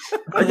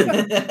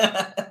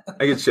 I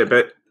can ship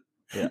it.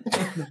 Yeah.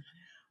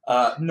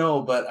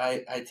 No, but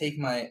I take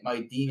my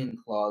demon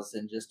claws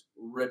and just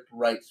rip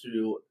right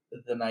through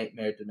the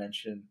nightmare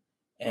dimension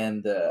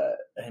and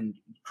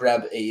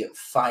grab a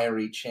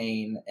fiery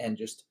chain and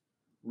just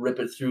rip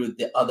it through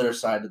the other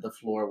side of the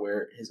floor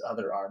where his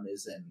other arm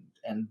is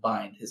and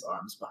bind his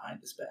arms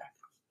behind his back.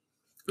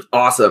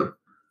 Awesome.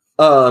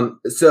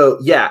 So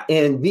yeah,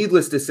 and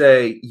needless to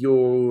say,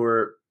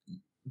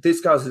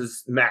 this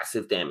causes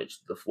massive damage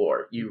to the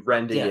floor. You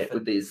rending it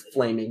with these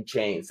flaming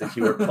chains that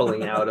you are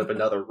pulling out of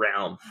another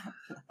realm.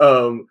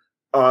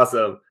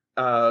 Awesome.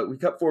 We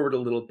cut forward a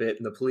little bit,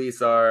 and the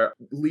police are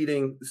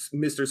leading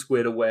Mr.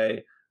 Squid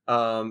away.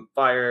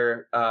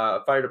 Fire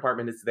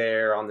department is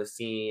there on the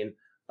scene.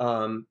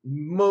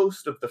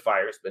 Most of the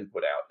fire's been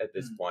put out at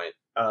this point.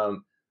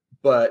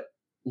 But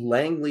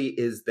Langley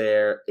is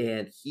there,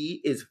 and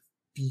he is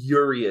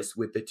furious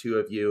with the two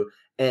of you,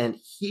 and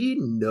he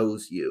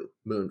knows you,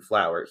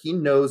 Moonflower. He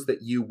knows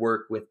that you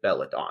work with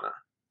Belladonna,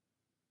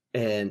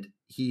 and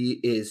he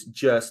is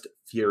just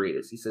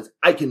furious. He says,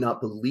 I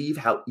cannot believe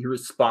how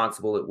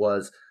irresponsible it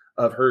was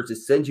of her to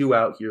send you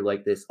out here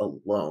like this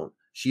alone.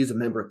 She is a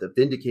member of the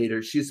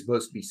Vindicators. She's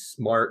supposed to be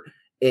smart,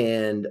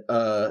 and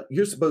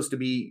you're supposed to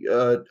be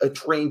a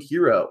trained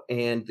hero,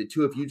 and the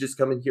two of you just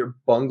come in here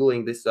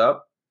bungling this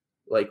up.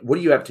 Like, what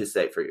do you have to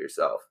say for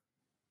yourself?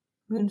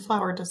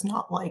 Moonflower does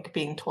not like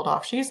being told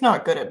off. She's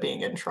not good at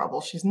being in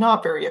trouble. She's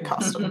not very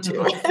accustomed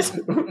to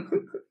it.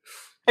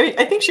 I mean,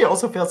 I think she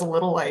also feels a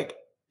little like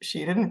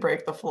she didn't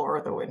break the floor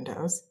or the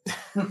windows.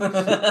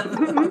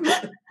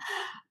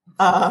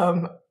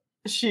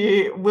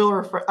 She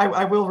will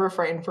I will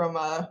refrain from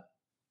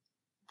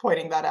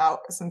pointing that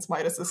out since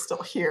Midas is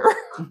still here.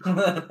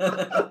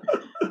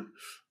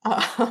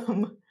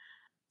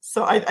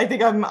 So I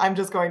think I'm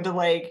just going to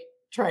like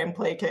try and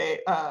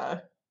placate.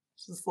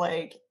 Just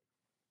like,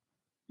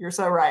 you're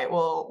so right.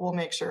 We'll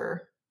make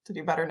sure to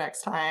do better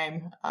next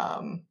time.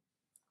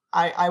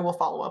 I will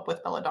follow up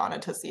with Belladonna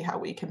to see how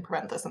we can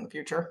prevent this in the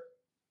future.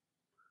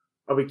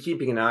 I'll be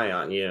keeping an eye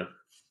on you.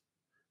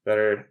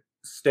 Better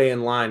stay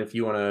in line if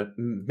you want to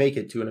make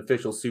it to an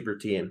official super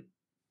team.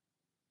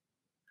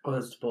 Oh,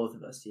 that's both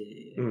of us.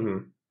 Yeah. Mm-hmm.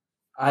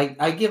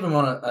 I give him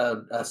on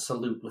a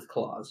salute with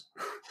claws.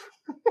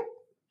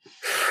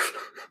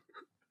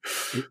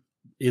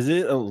 Is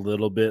it a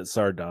little bit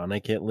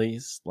sardonic at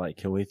least? Like,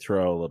 can we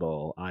throw a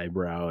little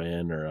eyebrow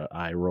in or an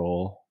eye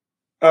roll?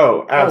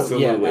 Oh,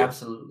 absolutely. Oh, yeah,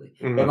 absolutely.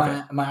 Mm-hmm.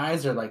 But my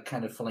eyes are like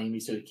kind of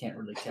flamey, so you can't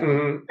really tell.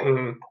 Mm-hmm,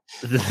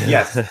 mm-hmm.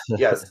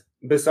 Yes.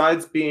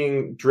 Besides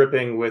being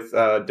dripping with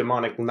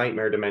demonic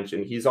nightmare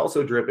dimension, he's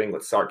also dripping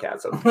with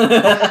sarcasm.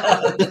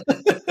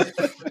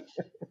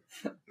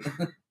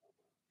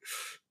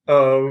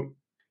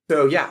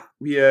 So yeah,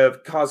 we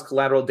have caused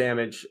collateral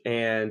damage,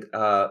 and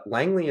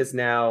Langley is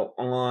now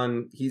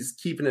he's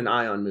keeping an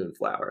eye on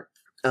Moonflower.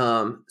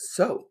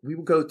 So we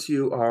will go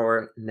to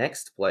our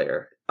next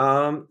player,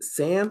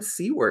 Sam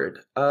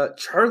Seaward.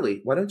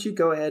 Charlie, why don't you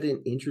go ahead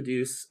and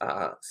introduce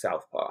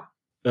Southpaw?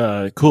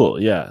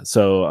 Cool, yeah.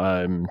 So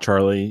I'm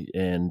Charlie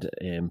and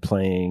am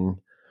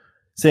playing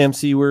Sam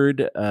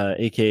Seaward,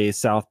 aka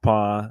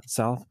Southpaw.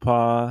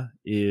 Southpaw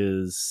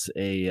is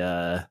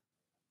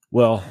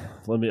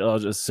I'll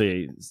just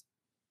say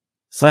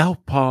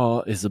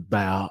Southpaw is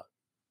about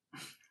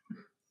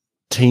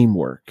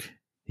teamwork.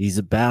 He's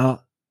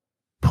about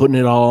putting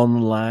it all on the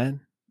line,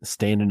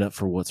 standing up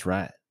for what's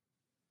right.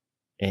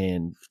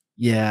 And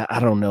yeah, I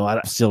don't know.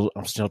 I'm still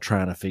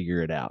trying to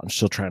figure it out. I'm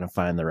still trying to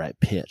find the right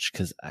pitch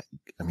because I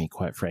mean,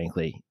 quite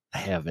frankly, I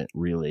haven't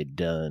really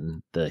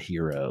done the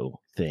hero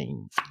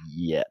thing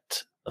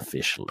yet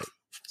officially.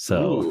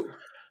 So,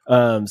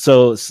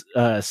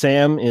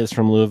 Sam is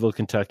from Louisville,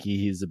 Kentucky.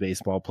 He's a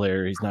baseball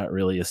player. He's not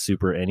really a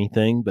super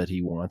anything, but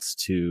he wants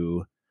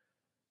to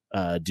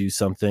do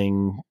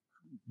something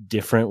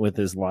different with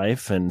his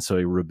life, and so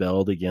he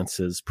rebelled against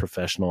his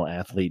professional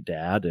athlete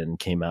dad and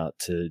came out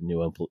to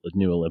New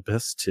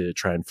Olympus to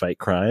try and fight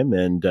crime.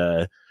 And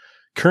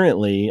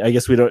currently, I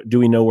guess do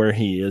we know where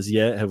he is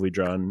yet? Have we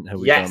drawn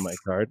my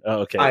card?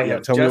 Oh, okay.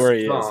 Tell me where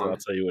he is, and I'll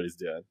tell you what he's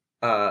doing.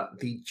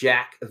 The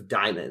Jack of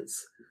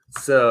Diamonds.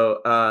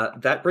 So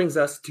that brings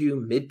us to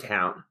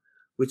Midtown,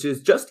 which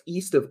is just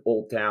east of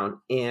Old Town,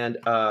 and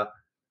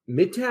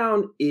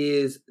Midtown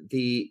is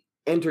the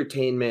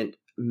entertainment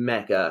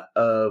mecca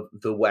of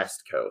the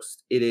West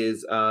Coast. It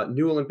is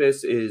New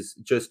Olympus is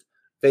just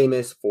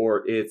famous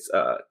for its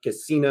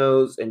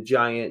casinos and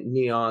giant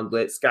neon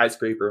lit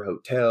skyscraper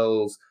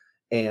hotels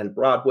and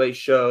Broadway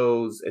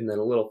shows. And then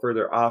a little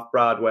further off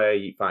Broadway,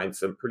 you find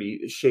some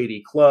pretty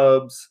shady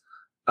clubs.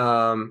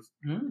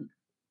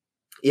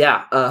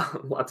 Yeah,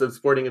 lots of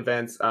sporting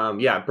events.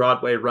 Yeah,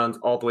 Broadway runs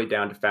all the way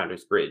down to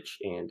Founders Bridge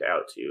and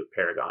out to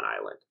Paragon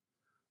Island.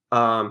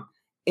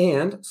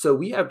 And so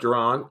we have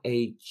drawn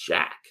a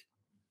jack,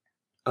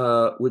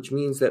 which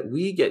means that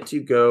we get to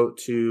go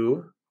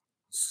to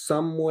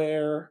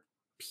somewhere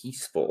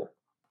peaceful.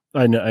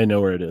 I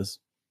know where it is.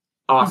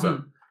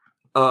 Awesome.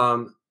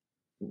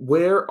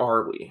 Where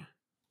are we?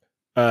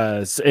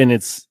 And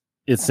it's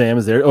Sam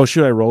is there. Oh,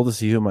 should I roll to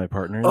see who my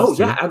partner is? Oh,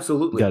 yeah,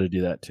 absolutely. Got to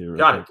do that too.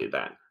 Got to do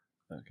that.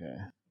 Okay.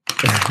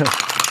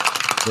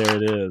 There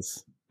it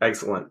is.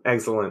 Excellent.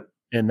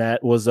 And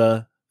that was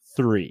a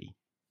 3.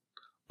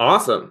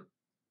 Awesome.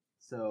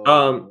 So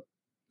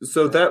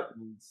that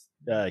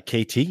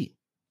KT.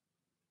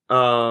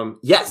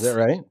 Yes. Is that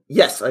right?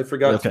 Yes, I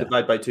forgot to Okay.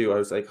 divide by 2. I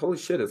was like, holy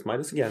shit, it's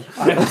minus again.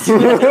 I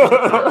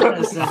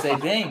was gonna say,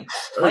 dang,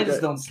 I just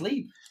Okay. don't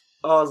sleep.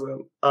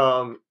 Awesome.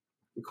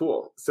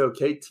 Cool. So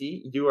KT,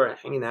 you are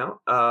hanging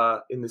out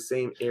in the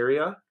same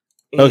area.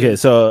 Okay,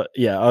 so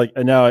yeah,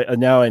 now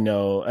I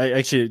know. I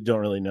actually don't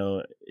really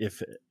know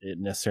if it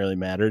necessarily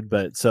mattered,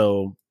 but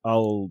so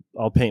I'll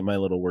paint my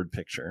little word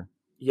picture.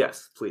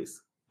 Yes,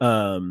 please.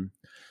 So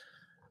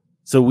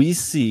we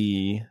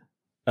see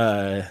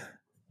no,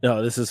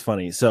 this is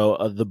funny. So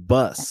the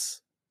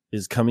bus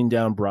is coming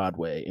down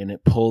Broadway and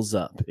it pulls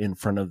up in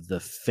front of the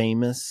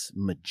famous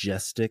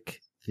Majestic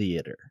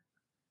Theater.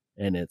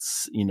 And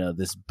it's,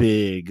 this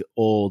big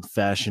old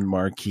fashioned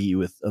marquee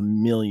with a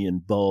million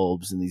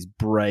bulbs and these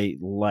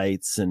bright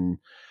lights and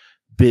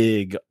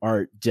big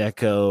Art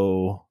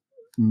Deco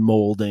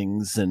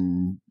moldings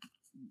and,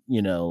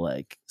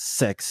 like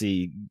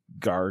sexy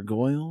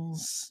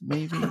gargoyles,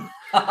 maybe.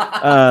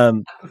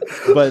 But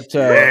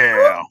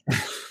Yeah.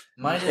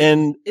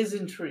 Mine is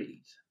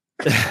intrigued.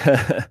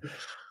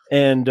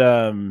 and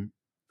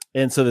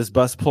so this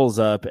bus pulls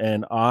up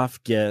and off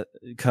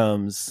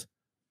comes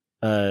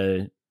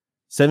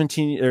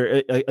 17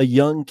 or a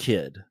young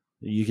kid.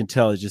 You can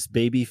tell is just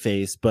baby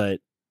face, but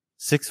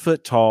 6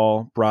 foot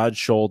tall, broad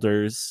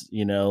shoulders,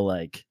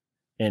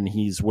 and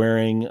he's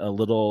wearing a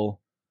little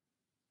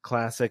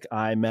classic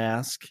eye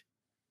mask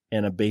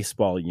and a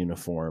baseball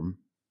uniform.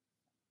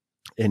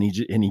 And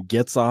he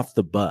gets off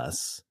the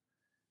bus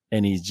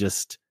and he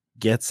just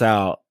gets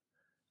out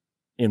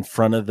in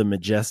front of the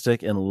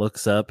Majestic and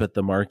looks up at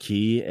the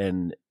marquee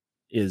and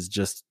is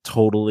just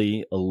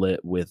totally alit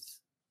with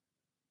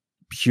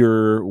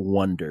pure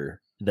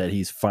wonder that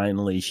he's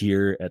finally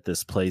here at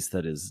this place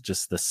that is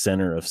just the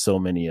center of so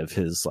many of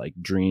his like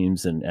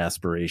dreams and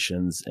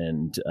aspirations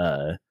and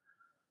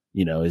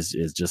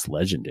is just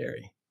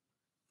legendary.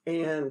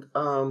 And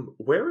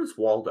where is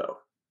Waldo?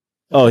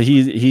 Oh,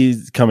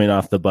 he's coming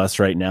off the bus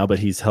right now, but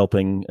he's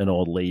helping an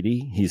old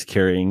lady. He's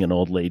carrying an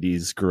old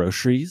lady's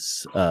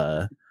groceries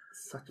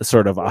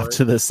sort of off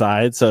to the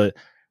side. So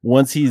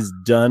once he's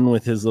done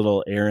with his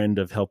little errand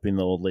of helping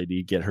the old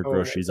lady get her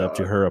groceries up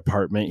to her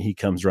apartment, he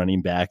comes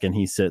running back and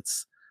he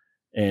sits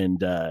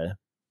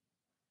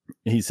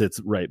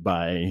right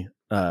by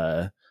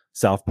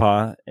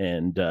Southpaw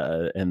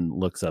and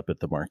looks up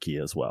at the marquee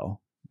as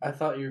well. I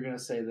thought you were going to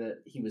say that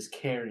he was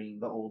carrying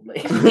the old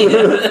lady.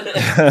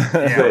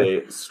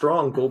 A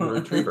strong golden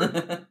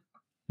retriever.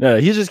 No,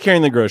 he's just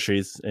carrying the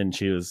groceries, and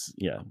she was,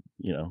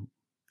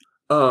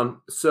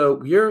 So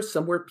we're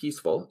somewhere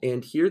peaceful,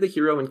 and here the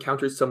hero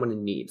encounters someone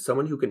in need,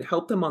 someone who can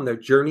help them on their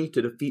journey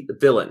to defeat the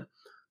villain,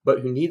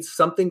 but who needs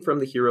something from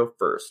the hero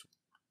first.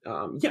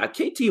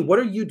 KT, what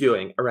are you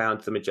doing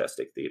around the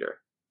Majestic Theater?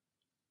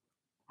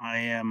 I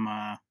am.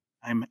 I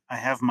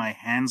have my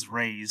hands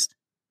raised,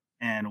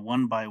 and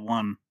one by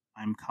one,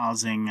 I'm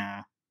causing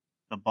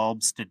the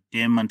bulbs to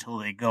dim until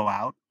they go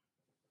out,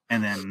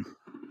 and then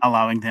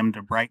allowing them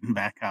to brighten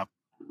back up,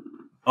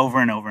 over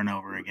and over and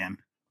over again,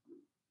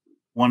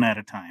 one at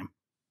a time.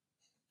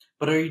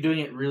 But are you doing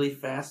it really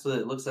fast so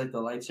that it looks like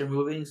the lights are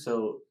moving?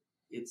 So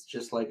it's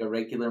just like a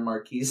regular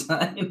marquee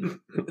sign.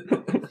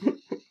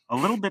 A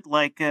little bit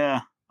like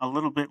a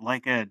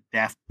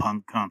Daft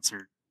Punk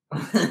concert.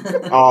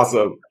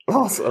 Awesome.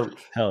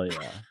 hell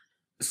yeah.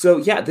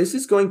 So this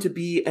is going to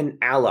be an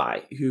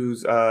ally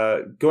who's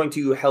going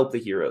to help the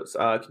heroes.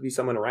 It could be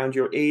someone around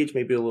your age,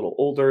 maybe a little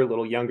older, a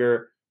little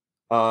younger.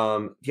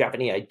 Do you have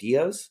any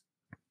ideas?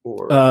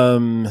 Or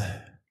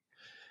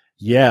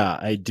yeah,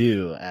 I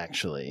do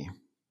actually.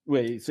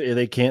 Wait, so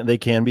they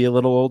can be a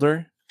little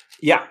older?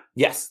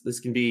 Yes, this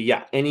can be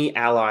any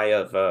ally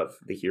of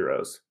the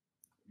heroes.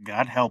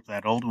 God help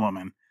that old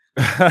woman.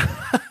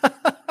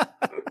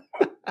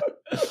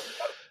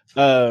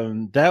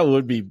 That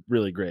would be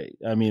really great.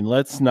 I mean,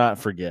 let's not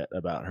forget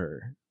about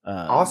her.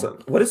 Awesome.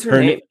 What is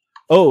her name?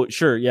 Oh,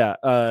 sure, yeah.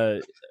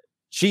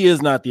 She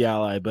is not the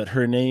ally, but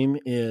her name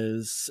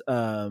is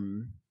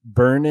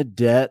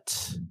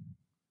Bernadette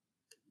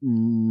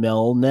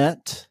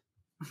Melnet,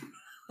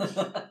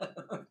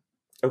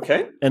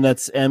 Okay. and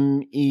that's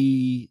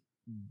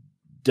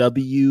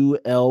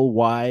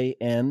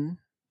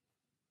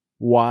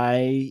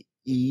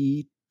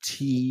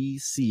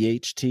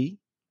MEWLYNYETCHT.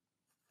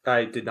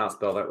 I did not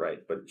spell that right,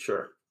 but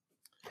sure.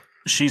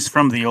 She's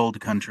from the old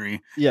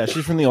country. Yeah,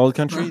 she's from the old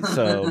country,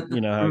 so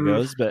you know how it Mhm.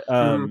 goes. But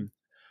Mhm.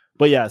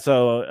 but yeah,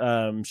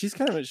 so she's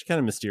kind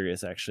of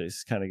mysterious. Actually,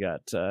 she's kind of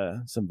got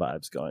some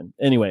vibes going.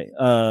 Anyway,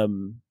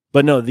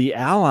 but no, the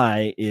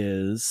ally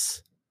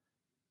is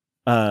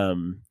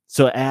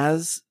so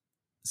as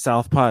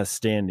Southpaw is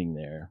standing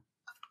there,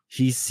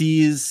 he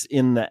sees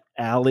in the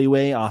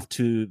alleyway off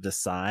to the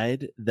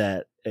side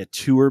that a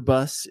tour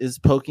bus is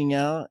poking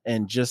out,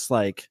 and just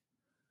like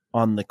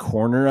on the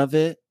corner of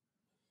it,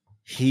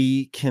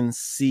 he can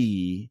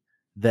see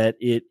that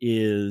it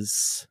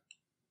is.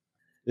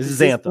 This is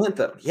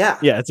Anthem. Yeah.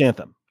 Yeah, it's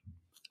Anthem.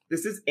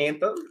 This is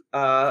Anthem.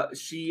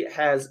 She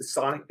has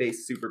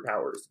Sonic-based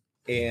superpowers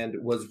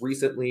and was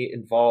recently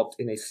involved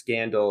in a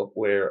scandal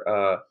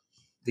where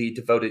the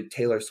devoted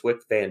Taylor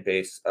Swift fan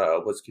base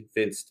was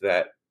convinced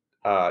that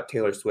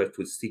Taylor Swift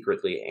was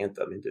secretly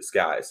Anthem in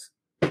disguise.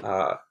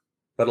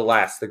 But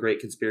alas, the great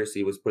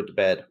conspiracy was put to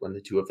bed when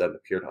the two of them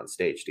appeared on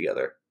stage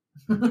together.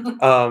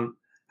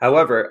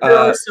 However, There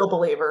are still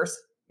believers.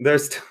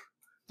 there's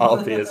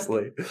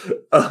obviously.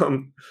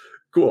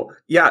 Cool.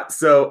 Yeah.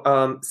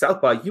 So,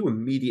 Southpaw, you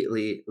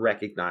immediately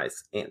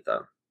recognize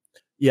Anthem.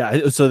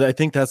 Yeah, so I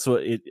think that's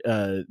what it.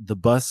 The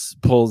bus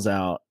pulls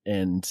out,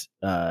 and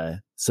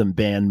some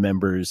band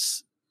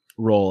members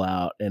roll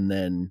out, and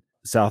then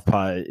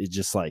Southpaw it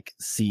just like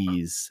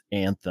sees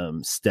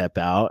Anthem step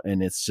out,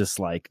 and it's just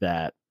like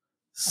that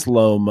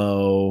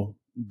slow-mo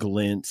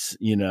glint,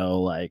 you know,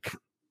 like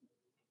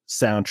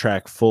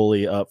soundtrack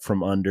fully up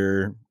from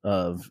under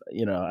of,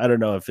 you know, I don't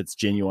know if it's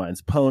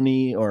Genuine's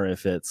Pony or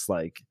if it's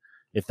like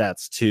if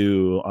that's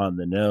too on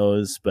the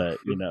nose, but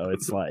you know,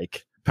 it's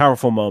like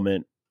powerful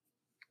moment.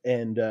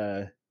 And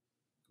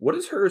what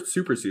does her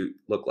super suit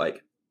look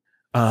like?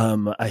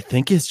 I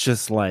think it's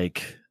just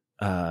like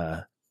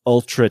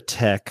ultra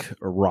tech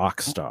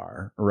rock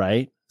star,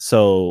 right?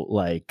 So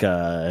like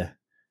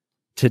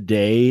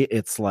today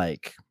it's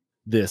like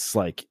this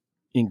like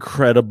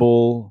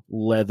incredible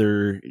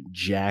leather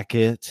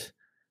jacket,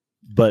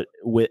 but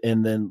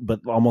but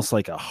almost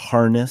like a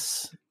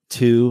harness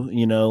too,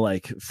 you know,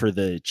 like for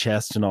the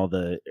chest and all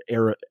the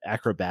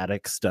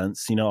acrobatic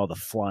stunts, you know, all the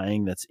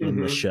flying that's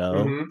in the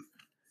show. Mhm.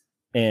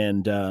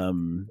 And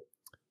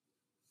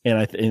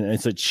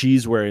and so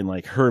she's wearing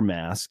like her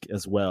mask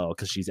as well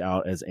because she's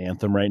out as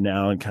Anthem right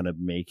now and kind of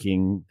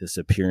making this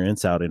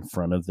appearance out in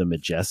front of the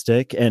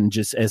Majestic. And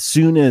just as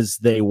soon as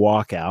they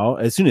walk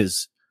out, as soon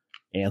as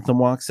Anthem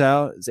walks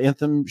out, is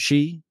Anthem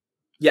she?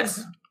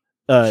 Yes.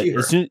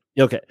 As soon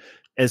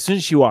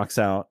as she walks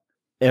out,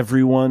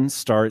 everyone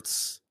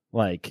starts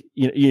like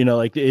you know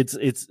like it's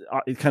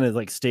kind of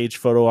like stage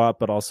photo op,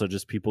 but also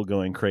just people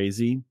going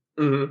crazy.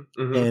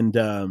 Mm-hmm,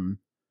 mm-hmm.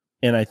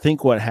 And I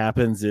think what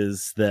happens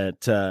is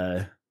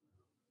that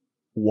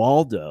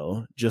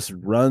Waldo just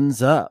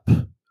runs up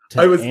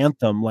to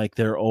Anthem like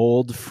they're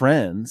old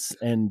friends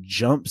and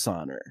jumps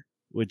on her,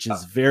 which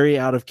is very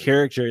out of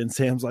character. And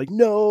Sam's like,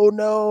 no.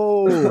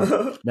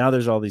 Now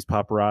there's all these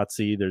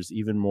paparazzi. There's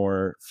even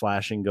more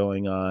flashing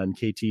going on.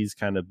 KT's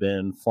kind of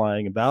been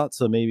flying about,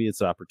 so maybe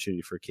it's an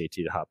opportunity for KT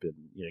to hop in,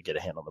 you know, get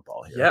a hand on the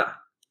ball here. Yeah.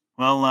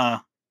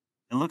 Well,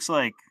 it looks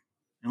like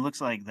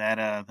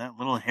that that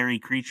little hairy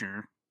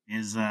creature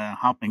is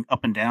hopping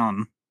up and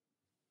down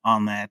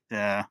on that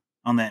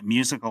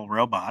musical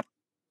robot,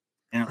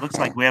 and it looks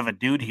like we have a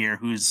dude here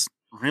who's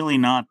really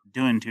not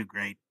doing too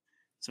great.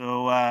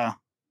 So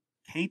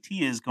KT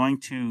is going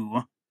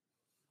to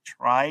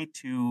try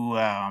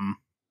to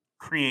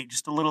create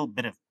just a little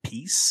bit of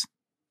peace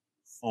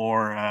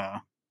for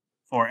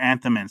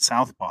Anthem and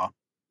Southpaw,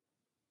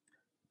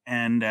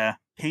 and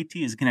KT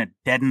is going to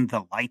deaden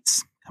the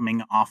lights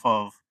coming off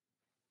of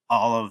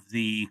all of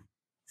the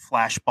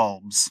flash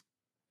bulbs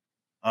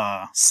 /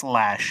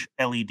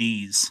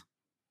 LEDs.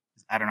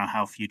 I don't know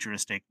how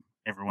futuristic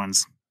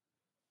everyone's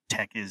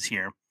tech is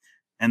here.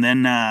 And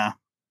then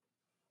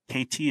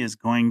KT is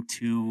going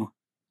to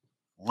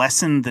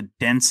lessen the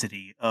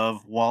density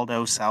of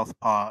Waldo,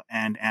 Southpaw,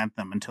 and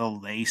Anthem until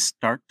they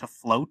start to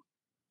float.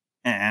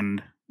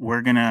 And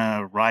we're going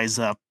to rise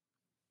up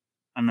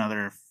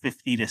another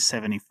 50 to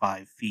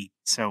 75 feet.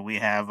 So we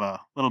have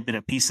a little bit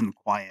of peace and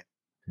quiet.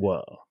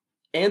 Whoa.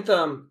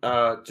 Anthem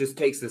just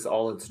takes this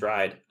all in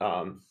stride.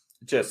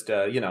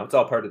 You know, it's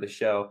all part of the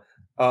show.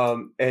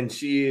 And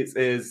she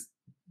is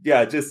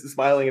just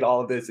smiling at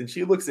all of this. And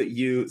she looks at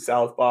you,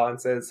 Southpaw,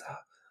 and says,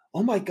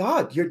 "Oh my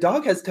God, your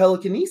dog has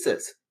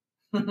telekinesis."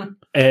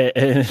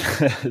 and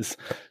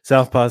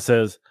Southpaw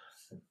says,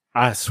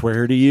 "I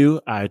swear to you,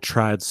 I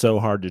tried so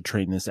hard to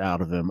train this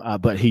out of him,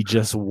 but he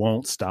just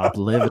won't stop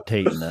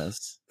levitating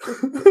us."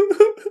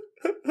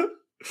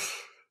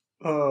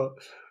 Well,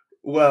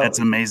 that's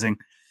amazing.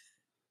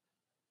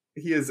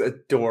 He is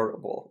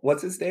adorable.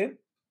 What's his name?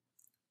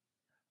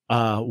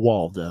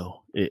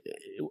 Waldo.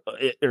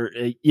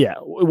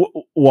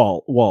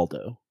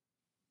 Waldo.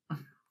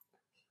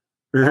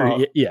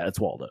 Yeah, it's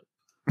Waldo.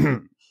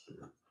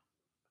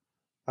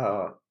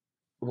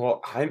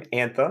 Well, I'm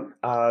Anthem.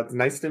 It's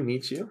nice to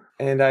meet you.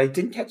 And I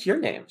didn't catch your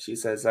name, she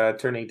says,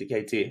 turning to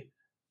KT.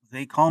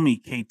 They call me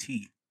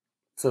KT.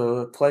 It's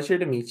a pleasure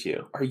to meet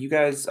you. Are you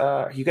guys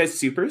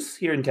supers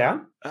here in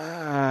town?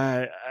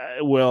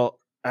 Well,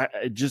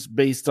 just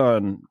based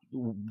on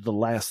the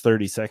last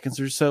 30 seconds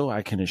or so,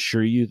 I can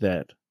assure you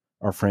that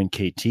our friend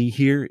KT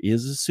here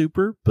is a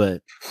super,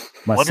 but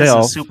myself. What is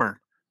a super?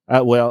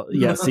 Well,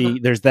 yeah, see,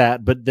 there's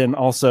that, but then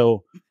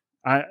also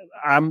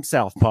I'm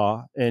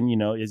Southpaw,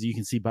 and as you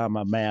can see by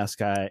my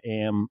mask, I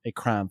am a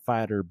crime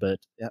fighter, but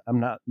I'm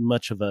not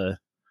much of a,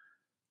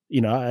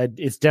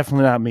 it's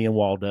definitely not me and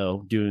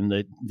Waldo doing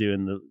the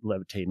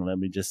levitating. Let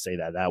me just say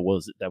that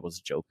was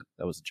a joke.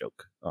 That was a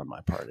joke on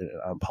my part.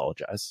 I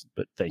apologize,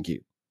 but thank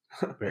you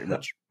very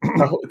much.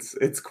 No,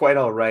 it's quite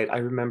all right. I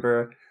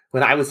remember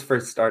when I was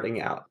first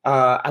starting out.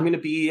 I'm going to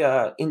be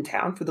in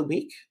town for the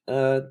week,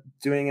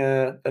 doing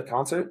a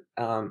concert.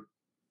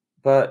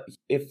 But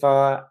if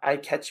I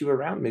catch you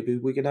around, maybe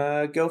we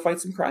can go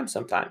fight some crime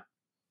sometime.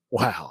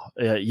 Wow.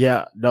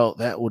 Yeah. No,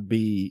 that would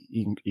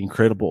be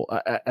incredible.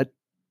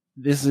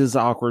 This is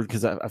awkward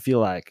because I feel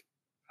like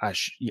I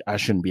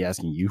shouldn't be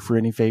asking you for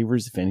any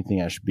favors. If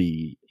anything, I should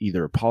be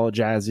either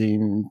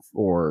apologizing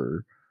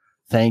or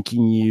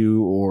thanking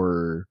you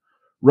or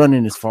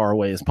running as far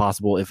away as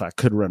possible. If I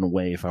could run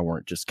away, if I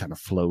weren't just kind of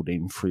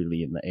floating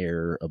freely in the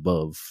air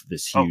above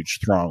this huge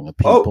throng of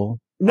people.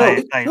 No,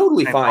 it's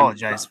totally fine. I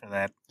apologize for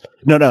that.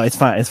 No, it's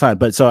fine. It's fine.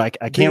 But so I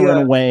can't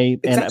run away.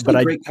 It's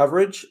actually great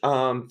coverage.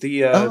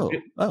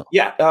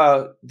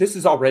 This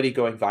is already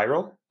going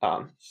viral.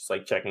 She's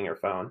like checking her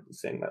phone,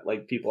 saying that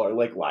like people are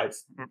like live.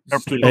 Are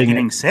people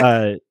getting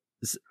sick?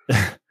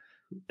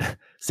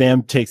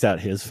 Sam takes out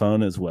his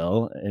phone as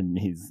well, and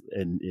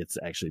it's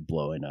actually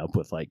blowing up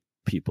with like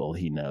people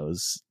he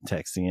knows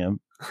texting him.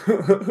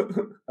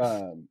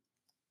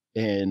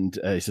 And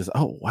he says,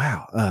 "Oh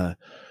wow."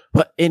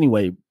 But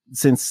anyway,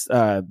 since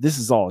this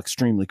is all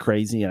extremely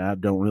crazy and I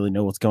don't really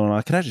know what's going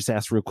on, can I just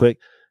ask real quick?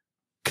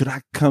 Could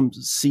I come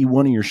see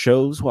one of your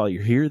shows while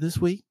you're here this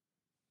week?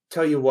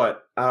 Tell you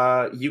what,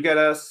 you get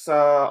us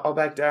all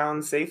back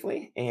down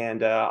safely,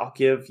 and I'll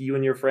give you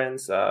and your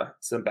friends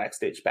some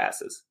backstage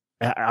passes.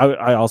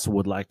 I also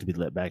would like to be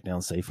let back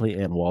down safely,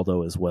 and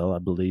Waldo as well, I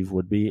believe,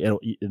 would be. And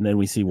then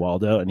we see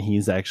Waldo, and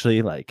he's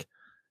actually like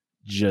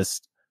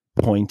just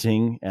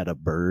pointing at a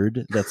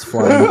bird that's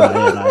flying by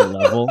at eye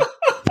level,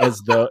 as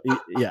though,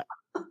 yeah,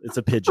 it's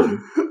a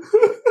pigeon.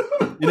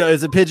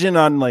 It's a pigeon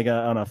on like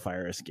on a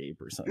fire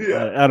escape or something.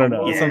 Yeah. I don't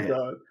know. Oh my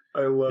God.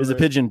 I love it. It's a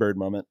pigeon bird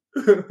moment.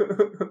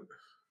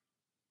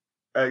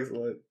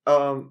 Excellent.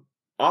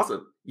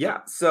 Awesome. Yeah.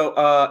 So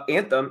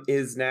Anthem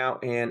is now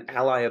an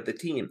ally of the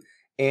team.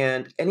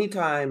 And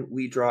anytime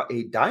we draw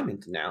a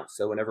diamond now,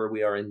 so whenever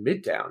we are in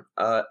Midtown,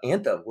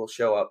 Anthem will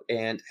show up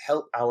and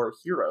help our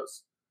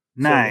heroes.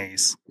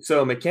 Nice.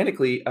 So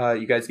mechanically,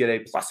 you guys get a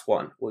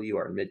 +1 while you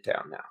are in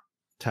Midtown now.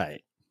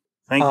 Tight.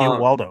 Thank you,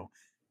 Waldo.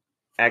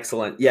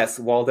 Excellent. Yes,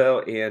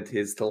 Waldo and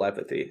his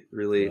telepathy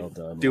really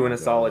doing a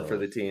solid for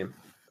the team.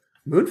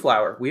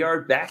 Moonflower, we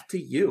are back to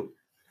you.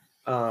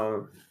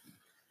 Why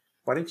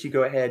don't you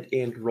go ahead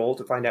and roll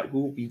to find out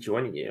who will be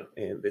joining you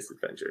in this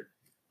adventure?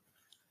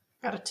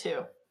 Got a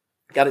 2.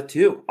 Got a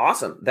 2.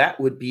 Awesome. That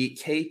would be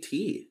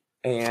KT.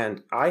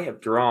 And I have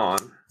drawn,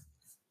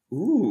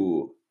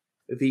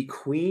 the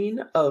Queen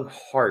of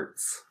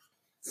Hearts.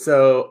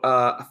 So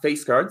a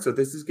face card. So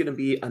this is going to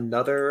be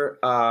another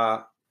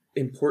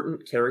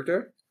important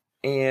character.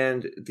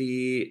 And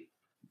the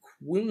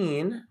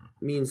Queen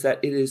means that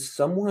it is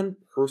someone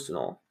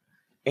personal.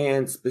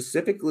 And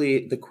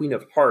specifically, the Queen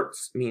of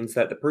Hearts means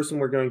that the person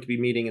we're going to be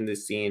meeting in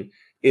this scene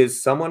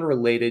is someone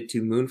related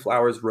to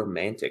Moonflower's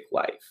romantic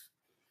life.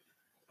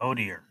 Oh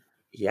dear.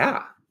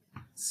 Yeah.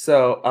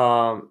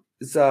 So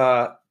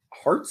the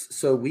Hearts.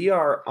 So we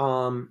are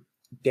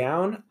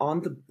down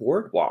on the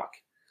boardwalk.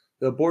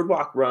 The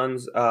boardwalk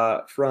runs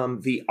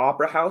from the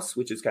Opera House,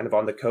 which is kind of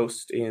on the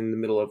coast in the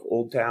middle of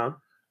Old Town,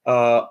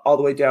 all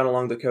the way down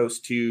along the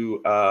coast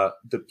to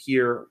the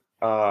pier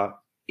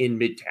in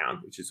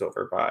Midtown, which is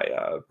over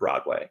by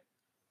Broadway.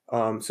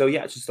 So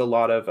yeah, it's just a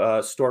lot of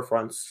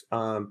storefronts.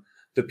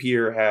 The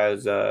pier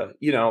has,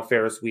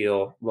 Ferris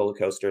wheel, roller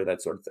coaster,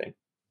 that sort of thing.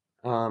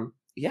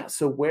 Yeah,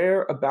 so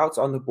whereabouts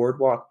on the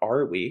boardwalk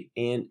are we,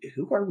 and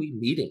who are we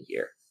meeting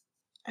here?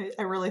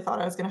 I really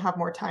thought I was going to have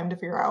more time to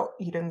figure out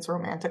Eden's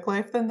romantic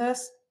life than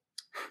this.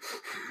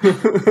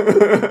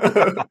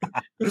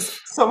 There's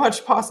so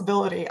much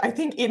possibility. I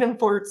think Eden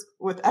flirts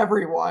with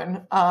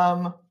everyone.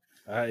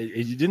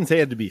 You didn't say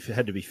it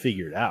had to be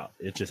figured out.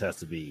 It just has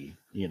to be,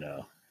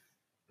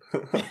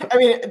 I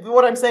mean,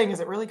 what I'm saying is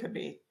it really could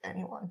be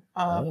anyone.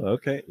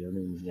 Okay. I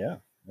mean, yeah.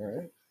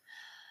 All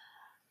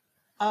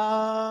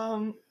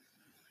right.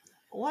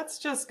 Let's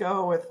just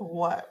go with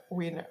what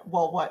we know.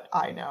 Well, what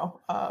I know.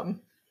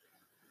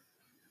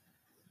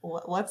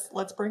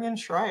 Let's bring in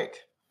Shrike.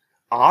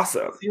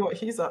 Awesome. See what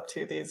he's up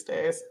to these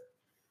days.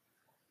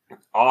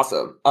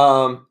 Awesome.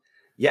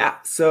 Yeah,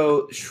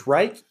 so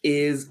Shrike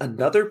is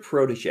another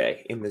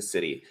protege in this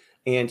city,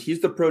 and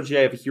he's the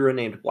protege of a hero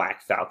named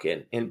Black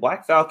Falcon. And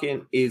Black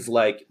Falcon is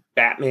like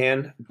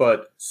Batman,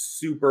 but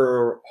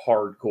super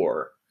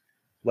hardcore.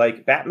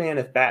 Like Batman,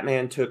 if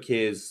Batman took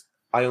his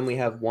I only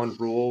have one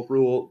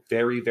rule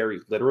very, very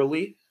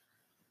literally.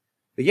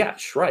 But yeah,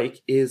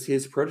 Shrike is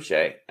his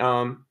protege.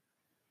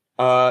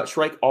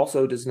 Shrike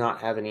also does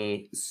not have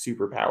any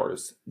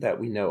superpowers that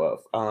we know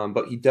of,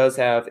 but he does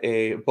have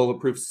a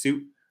bulletproof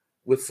suit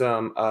with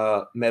some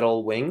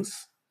metal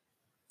wings,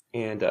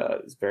 and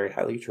is very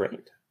highly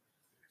trained.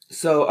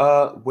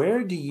 So,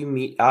 where do you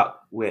meet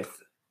up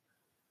with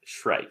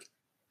Shrike?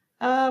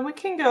 We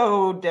can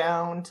go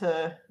down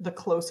to the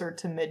closer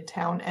to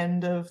Midtown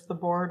end of the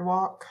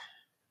boardwalk.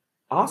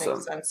 Awesome.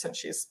 Makes sense since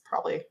she's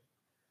probably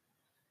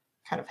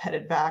kind of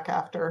headed back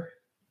after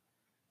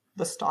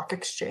the stock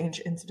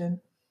exchange incident.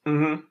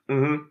 Mm-hmm.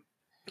 Mm-hmm.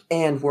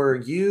 And were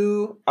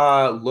you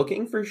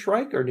looking for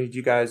Shrike, or did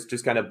you guys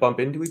just kind of bump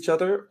into each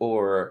other,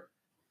 or?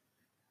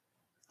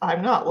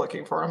 I'm not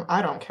looking for him.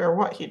 I don't care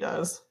what he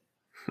does.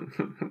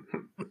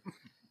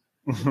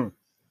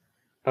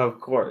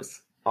 Of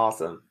course.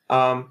 Awesome.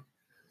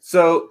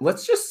 So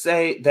let's just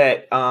say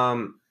that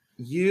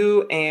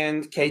you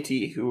and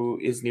KT, who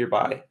is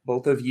nearby,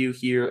 both of you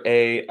hear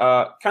a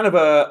kind of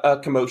a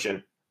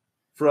commotion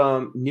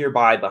from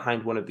nearby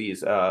behind one of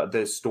these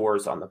the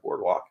stores on the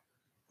boardwalk.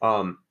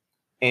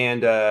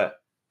 And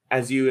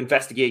as you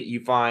investigate,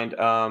 you find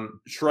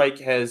Shrike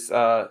has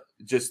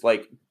just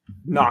like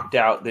knocked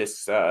out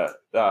this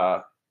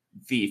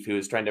thief who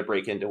is trying to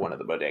break into one of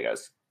the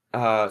bodegas.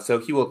 So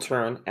he will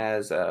turn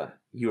as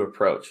you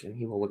approach, and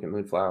he will look at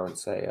Moonflower and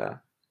say,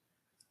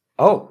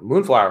 "Oh,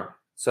 Moonflower,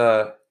 it's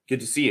good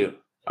to see you.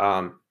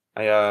 I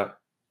have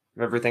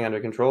everything under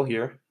control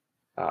here.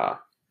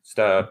 Just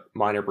a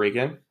minor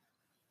break-in."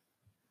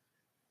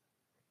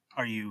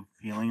 Are you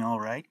feeling all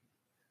right?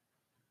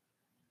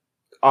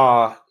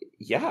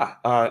 Yeah.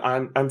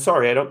 I'm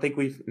sorry. I don't think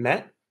we've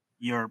met.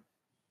 Your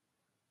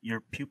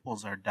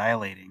pupils are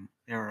dilating.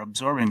 They're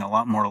absorbing a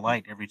lot more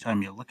light every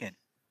time you look at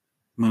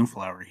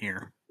Moonflower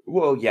here.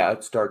 Well, yeah,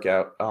 it's dark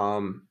out.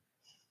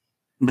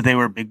 But they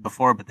were big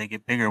before, but they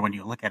get bigger when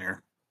you look at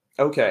her.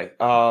 Okay.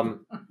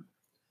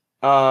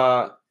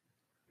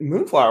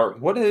 Moonflower,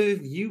 what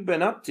have you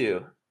been up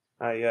to?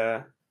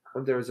 I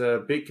heard there was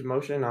a big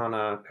commotion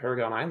on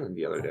Paragon Island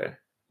the other day.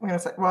 I'm gonna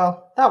say,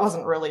 well, that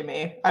wasn't really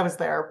me. I was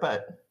there,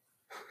 but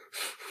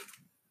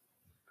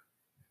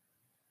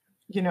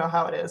you know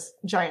how it is.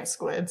 Giant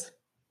squids.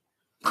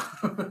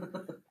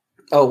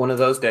 Oh, one of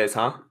those days,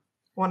 huh?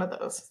 One of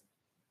those.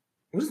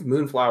 What is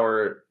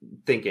Moonflower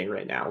thinking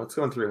right now? What's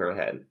going through her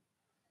head?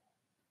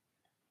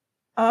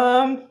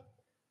 I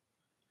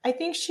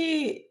think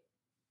she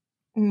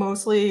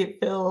mostly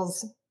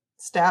feels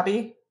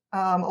stabby,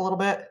 a little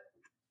bit.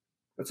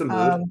 What's a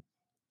mood?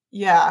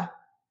 Yeah.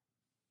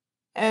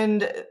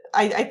 And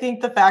I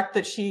think the fact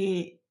that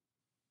she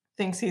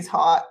thinks he's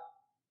hot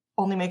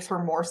only makes her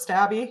more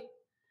stabby.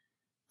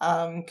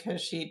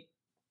 Because she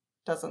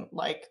doesn't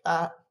like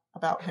that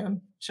about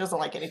him. She doesn't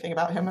like anything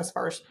about him as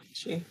far as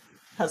she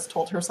has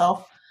told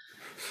herself.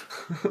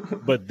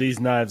 But these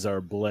knives are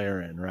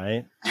blaring,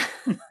 right?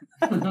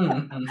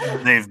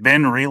 They've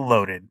been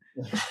reloaded.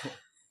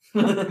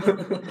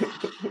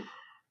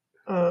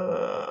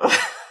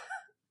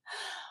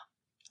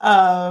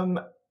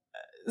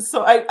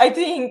 So I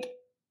think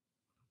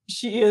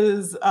she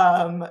is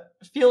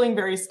feeling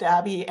very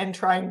stabby and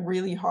trying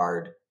really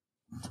hard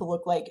to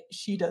look like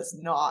she does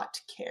not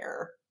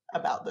care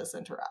about this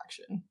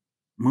interaction.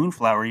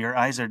 Moonflower, your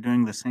eyes are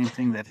doing the same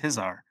thing that his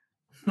are.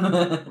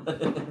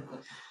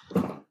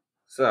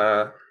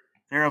 So,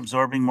 They're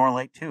absorbing more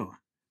light too.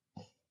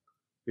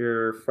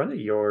 your friend of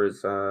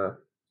yours,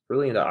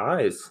 really into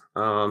eyes.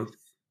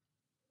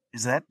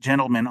 Is that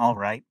gentleman all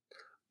right?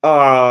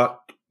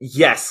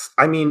 Yes.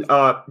 I mean,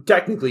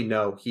 technically,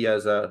 no. He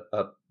has a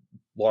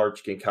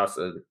large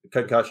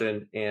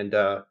concussion and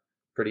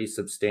pretty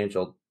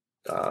substantial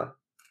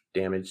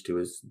damage to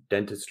his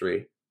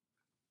dentistry.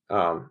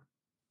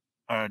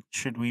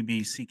 Should we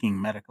be seeking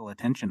medical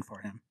attention for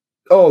him?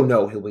 Oh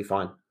no, he'll be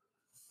fine.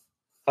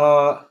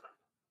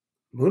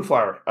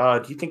 Moonflower,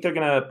 do you think they're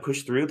gonna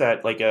push through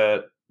that like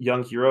a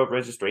young hero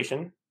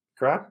registration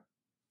crap?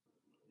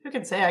 Who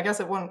can say? I guess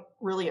it wouldn't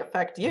really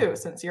affect you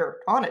since you're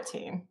on a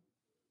team.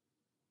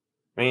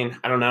 I mean,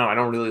 I don't know. I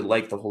don't really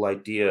like the whole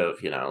idea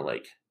of,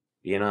 like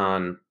being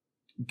on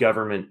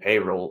government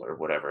payroll or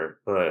whatever,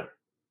 but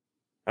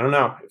I don't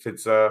know if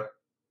it's I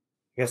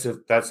guess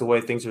if that's the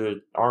way things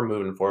are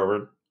moving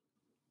forward.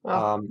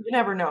 Well, you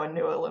never know. In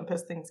New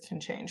Olympus, things can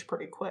change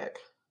pretty quick.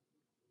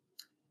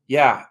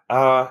 Yeah.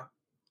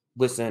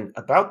 Listen,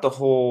 about the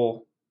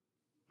whole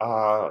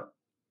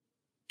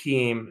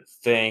team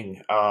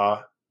thing,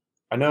 I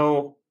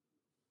know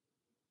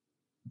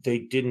they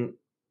didn't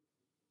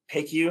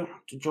pick you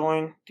to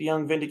join the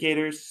Young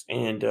Vindicators,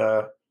 and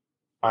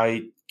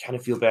I kind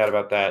of feel bad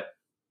about that.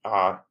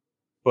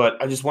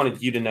 but I just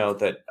wanted you to know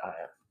that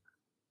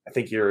I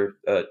think you're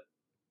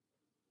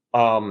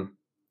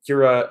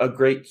a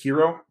great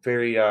hero,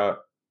 very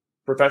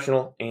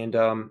professional, and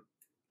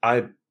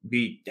I'd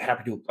be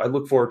happy to. I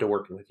look forward to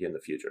working with you in the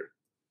future.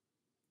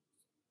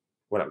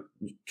 What I'm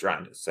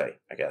trying to say,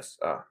 I guess.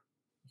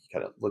 He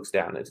kind of looks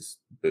down at his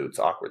boots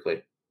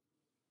awkwardly.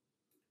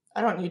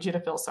 I don't need you to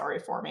feel sorry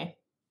for me.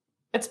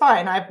 It's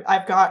fine.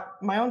 I've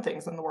got my own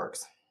things in the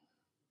works.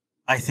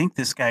 I think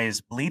this guy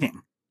is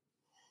bleeding.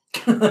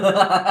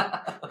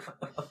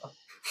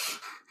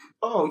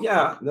 Oh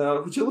yeah,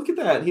 no. Would you look at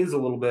that? He's a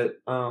little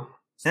bit.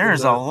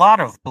 There's a lot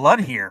of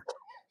blood here.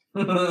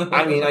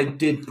 I mean, I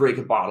did break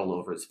a bottle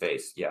over his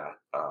face. Yeah.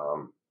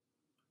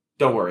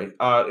 Don't worry.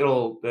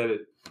 That'll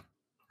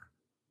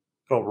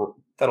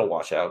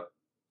wash out.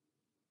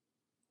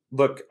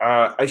 Look,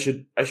 I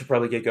should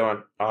probably get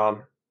going.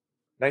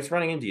 Nice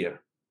running into you.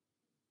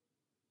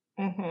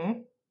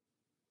 Mm-hmm.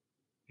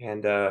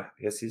 And I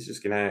guess he's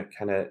just gonna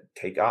kind of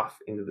take off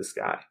into the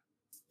sky.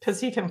 Because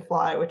he can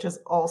fly, which is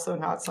also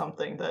not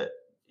something that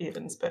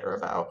Eden's bitter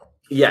about.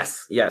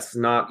 Yes,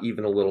 not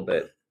even a little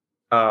bit.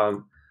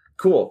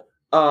 Cool.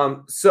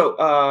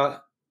 So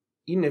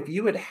even if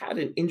you had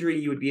an injury,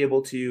 you would be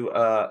able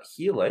to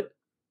heal it.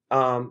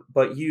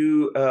 But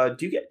you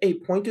do get a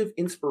point of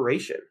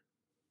inspiration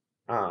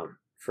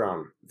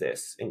from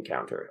this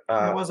encounter.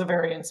 It was a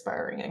very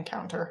inspiring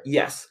encounter.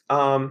 Yes.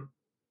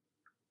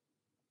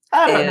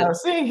 I don't know.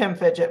 Seeing him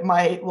fidget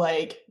might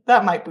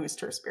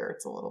boost her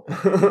spirits a little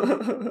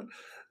bit.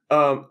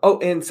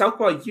 And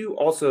Southpaw, you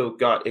also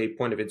got a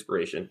point of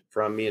inspiration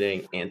from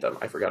meeting Anthem.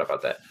 I forgot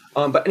about that.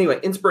 But anyway,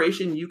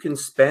 inspiration you can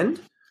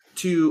spend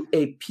to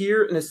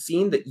appear in a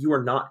scene that you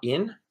are not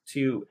in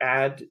to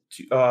add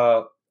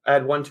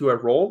one to a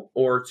roll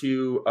or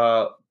to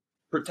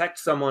protect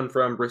someone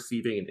from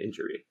receiving an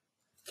injury.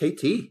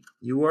 KT,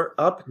 you are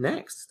up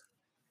next.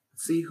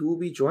 Let's see who will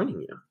be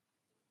joining you.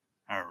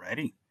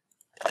 Alrighty.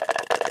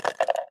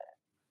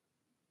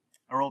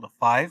 I rolled a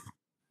 5.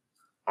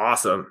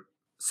 Awesome.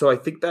 So I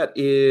think that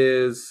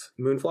is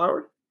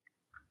Moonflower.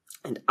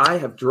 And I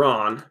have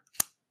drawn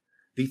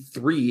the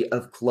 3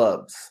 of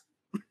clubs.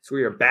 So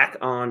we are back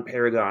on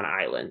Paragon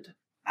Island.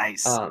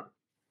 Nice.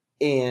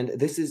 And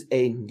this is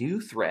a new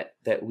threat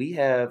that we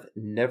have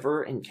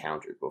never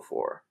encountered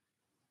before.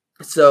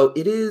 So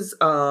it is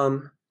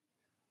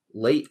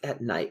late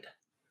at night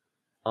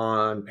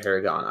on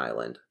Paragon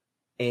Island.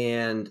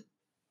 And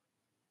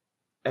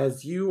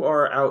as you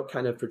are out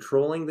kind of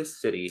patrolling the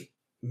city,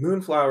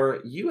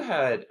 Moonflower, you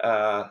had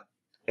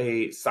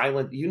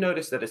you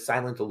noticed that a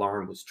silent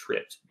alarm was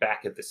tripped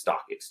back at the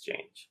stock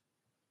exchange.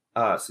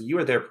 So you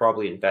were there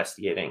probably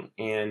investigating.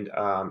 And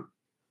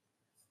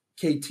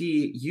KT,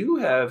 you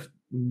have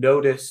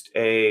noticed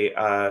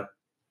a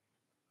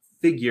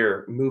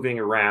figure moving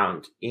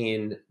around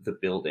in the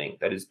building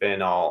that has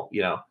been all,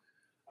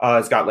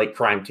 it's got like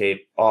crime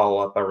tape all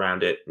up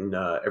around it and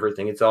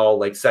everything. It's all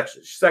like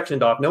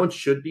sectioned off. No one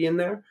should be in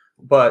there,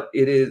 but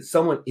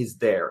someone is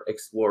there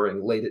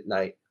exploring late at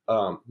night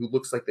who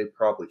looks like they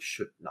probably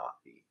should not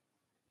be.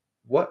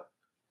 What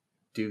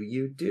do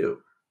you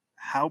do?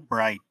 How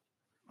bright?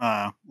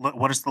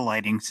 What is the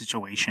lighting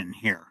situation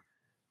here?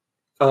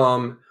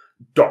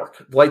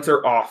 Dark. Lights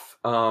are off.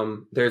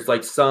 There's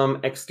like some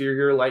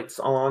exterior lights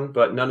on,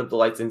 but none of the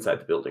lights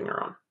inside the building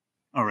are on.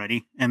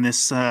 Alrighty. And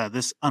this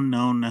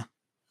unknown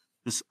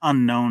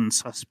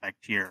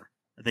suspect here,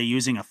 are they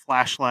using a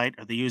flashlight?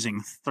 Are they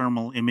using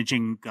thermal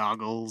imaging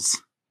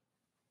goggles?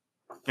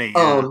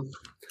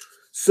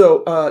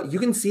 So you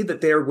can see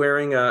that they're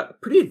wearing a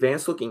pretty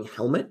advanced looking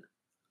helmet.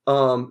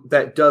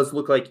 That does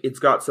look like it's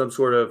got some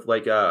sort of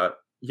like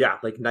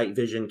night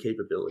vision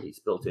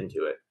capabilities built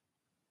into it.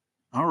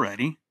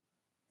 Alrighty.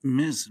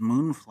 Ms.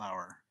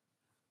 Moonflower,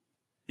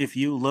 if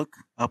you look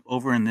up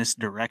over in this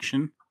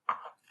direction,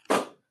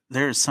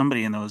 there is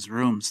somebody in those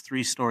rooms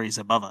 3 stories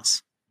above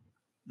us.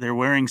 They're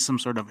wearing some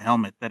sort of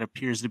helmet that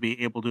appears to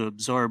be able to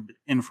absorb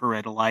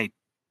infrared light.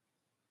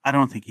 I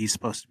don't think he's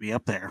supposed to be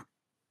up there.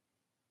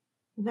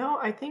 No,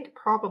 I think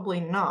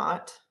probably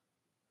not.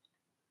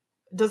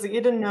 Does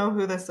Eden know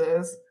who this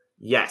is?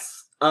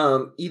 Yes.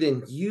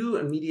 Eden, you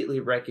immediately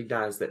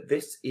recognize that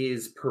this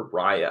is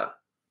Pariah.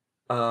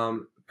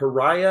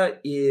 Pariah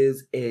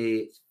is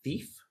a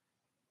thief.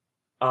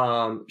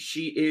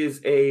 She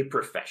is a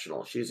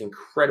professional. She is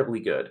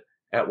incredibly good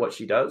at what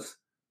she does.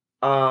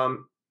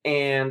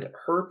 And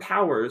her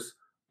powers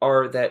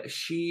are that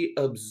she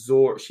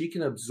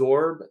can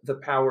absorb the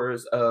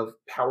powers of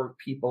powered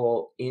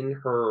people in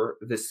her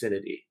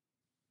vicinity.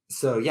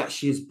 So yeah,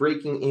 she's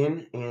breaking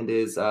in and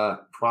is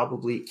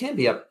probably can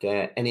be up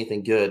to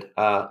anything good.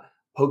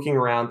 Poking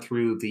around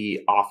through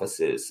the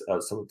offices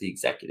of some of the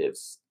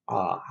executives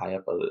high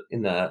up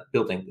in the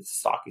building that the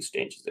stock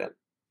exchange is in.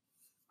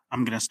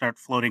 I'm gonna start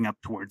floating up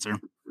towards her.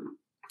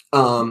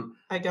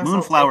 I guess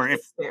Moonflower,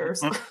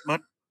 stairs.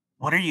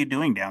 What are you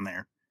doing down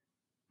there?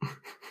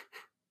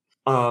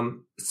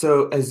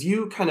 So as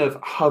you kind of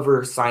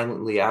hover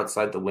silently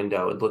outside the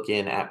window and look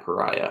in at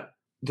Pariah,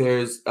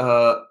 there's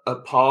a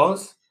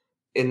pause,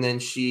 and then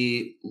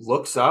she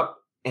looks up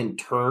and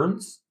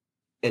turns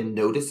and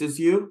notices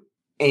you,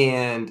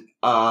 and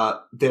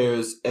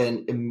there's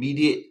an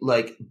immediate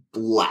like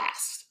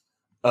blast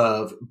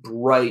of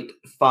bright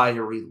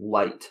fiery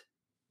light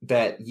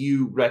that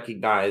you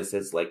recognize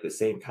as like the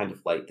same kind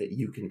of light that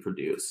you can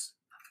produce,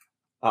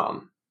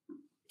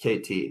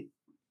 KT.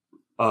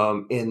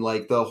 And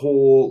like the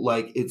whole,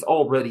 like, it's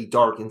already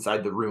dark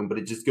inside the room, but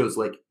it just goes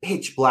like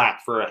pitch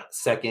black for a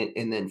second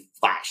and then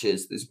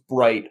flashes this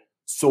bright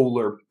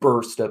solar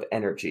burst of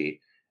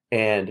energy,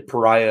 and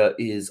Pariah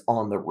is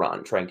on the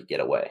run trying to get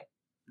away.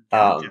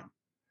 Gotcha.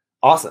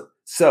 Awesome.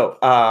 So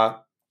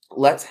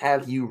let's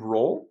have you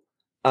roll.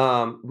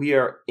 We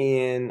are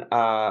in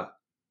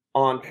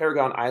on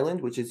Paragon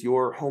Island, which is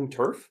your home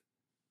turf.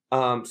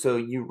 So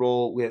you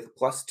roll with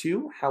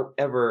 +2.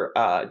 However,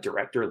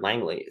 Director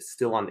Langley is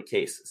still on the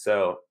case.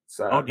 So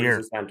Oh, dear.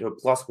 brings us down to a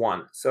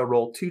 +1. So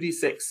roll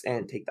 2d6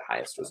 and take the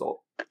highest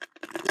result.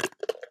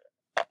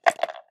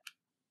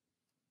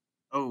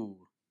 Oh,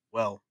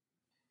 well,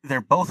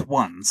 they're both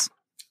ones.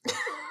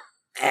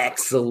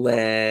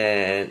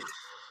 Excellent.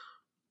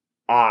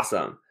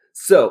 Awesome.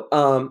 So,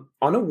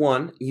 on a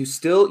 1, you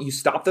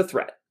stop the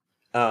threat.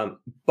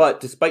 But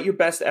despite your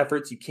best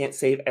efforts, you can't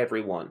save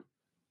everyone.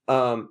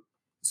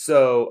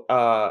 So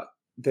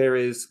there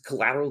is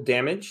collateral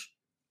damage,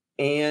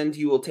 and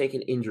you will take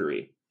an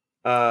injury.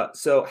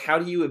 So how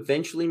do you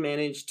eventually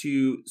manage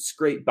to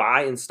scrape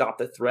by and stop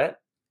the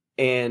threat?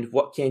 And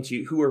what can't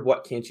you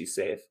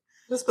save?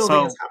 This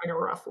building is So- having a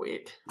rough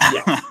week.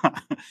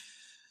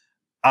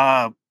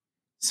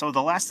 So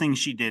the last thing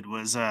she did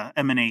was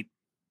emanate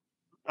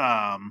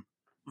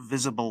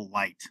visible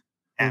light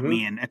at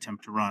me and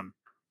attempt to run.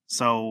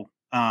 So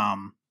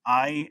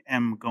I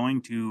am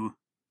going to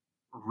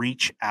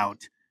reach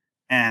out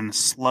and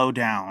slow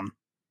down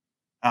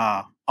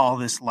all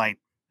this light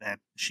that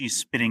she's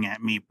spitting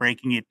at me,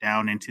 breaking it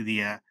down into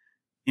the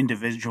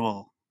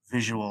individual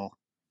visual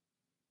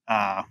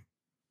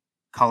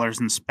colors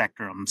and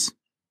spectrums,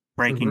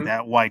 breaking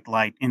that white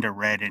light into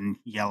red and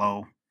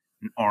yellow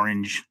and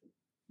orange,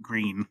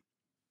 green,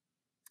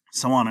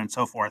 so on and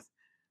so forth.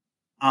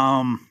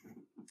 I'm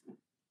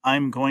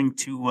going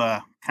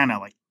to kind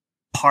of like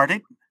part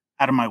it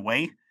out of my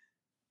way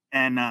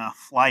and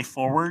fly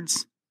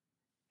forwards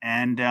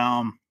and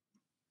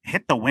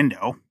hit the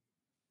window,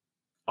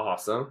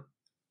 Awesome.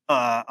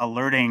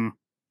 alerting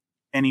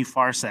any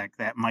Farsec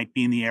that might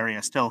be in the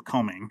area still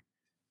combing.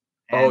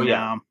 Oh,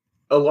 yeah.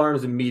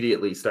 Alarms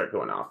immediately start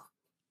going off.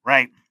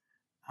 Right.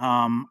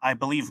 I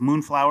believe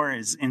Moonflower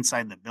is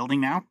inside the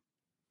building now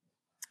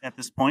at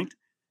this point.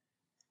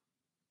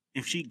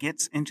 If she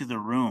gets into the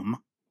room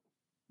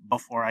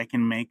before I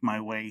can make my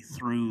way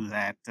through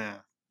that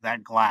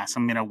glass,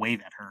 I'm going to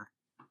wave at her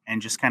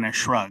and just kind of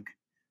shrug.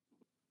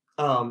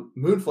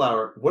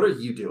 Moonflower, what are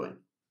you doing?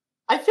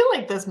 I feel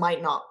like this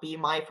might not be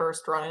my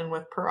first run-in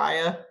with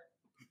Pariah.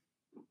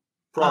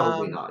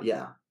 Probably not,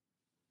 yeah.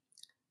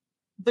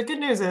 The good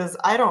news is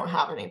I don't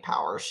have any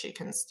powers she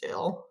can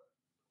steal.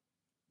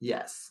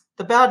 Yes.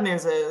 The bad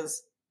news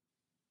is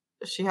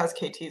she has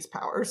KT's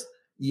powers.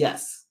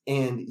 Yes,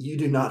 and you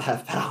do not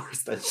have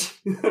powers that she...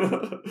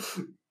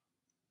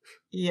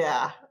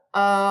 Yeah.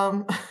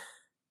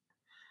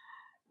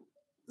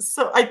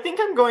 So I think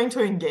I'm going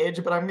to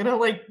engage, but I'm gonna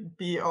like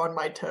be on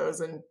my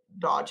toes and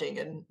dodging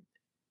and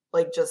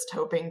like just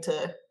hoping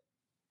to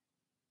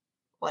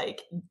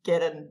like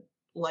get in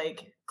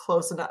like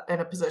close enough in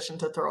a position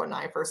to throw a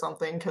knife or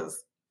something,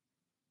 because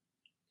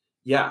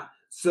Yeah.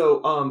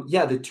 So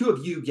yeah, the two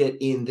of you get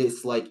in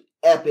this like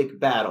epic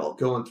battle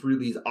going through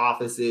these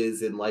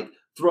offices and like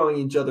throwing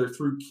each other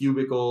through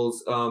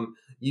cubicles.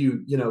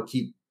 You know,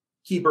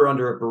 keep her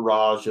under a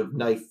barrage of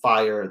knife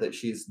fire that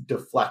she's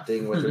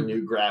deflecting with her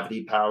new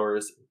gravity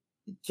powers.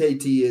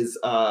 KT is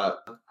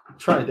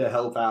trying to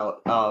help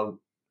out.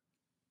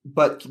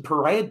 But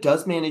Pariah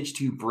does manage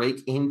to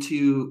break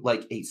into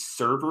like a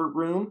server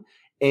room,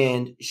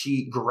 and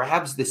she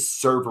grabs this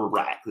server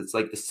rack that's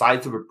like the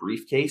size of a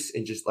briefcase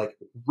and just like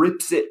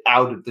rips it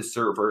out of the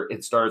server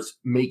and starts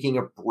making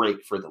a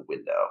break for the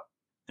window.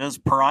 Does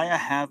Pariah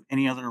have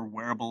any other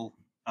wearable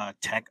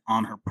tech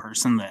on her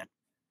person that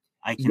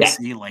I can Yes.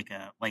 see, like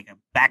a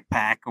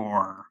backpack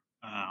or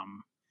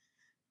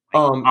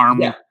arm?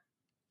 Yeah.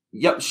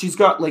 Yep, she's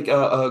got like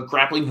a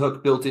grappling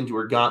hook built into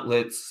her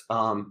gauntlets.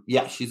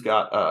 Yeah, she's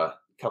got a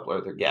couple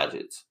other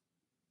gadgets.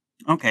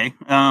 Okay.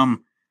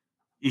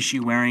 Is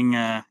she wearing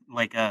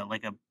like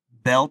a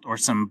belt or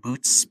some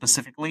boots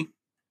specifically?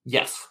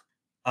 Yes.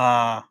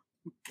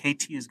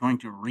 KT is going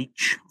to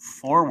reach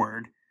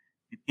forward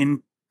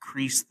and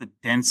increase the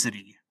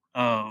density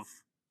of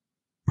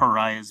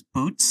Pariah's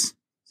boots.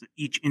 So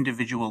each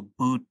individual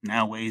boot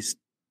now weighs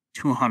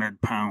 200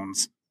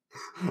 pounds.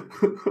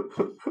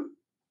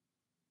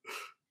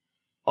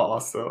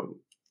 Awesome.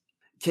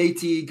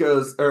 KT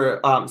goes,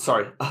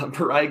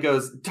 Pariah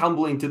goes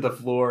tumbling to the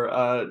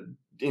floor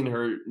in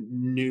her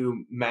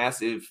new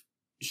massive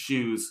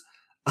shoes,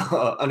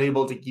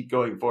 unable to keep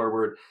going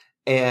forward.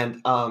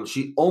 And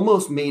she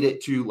almost made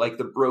it to like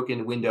the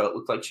broken window. It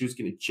looked like she was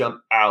going to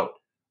jump out.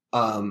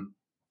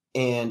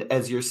 And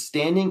as you're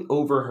standing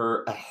over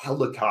her, a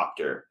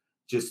helicopter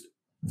just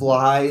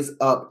flies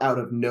up out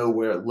of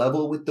nowhere,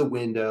 level with the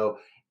window,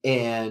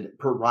 and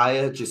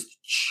Pariah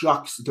just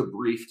chucks the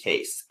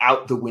briefcase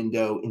out the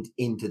window and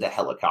into the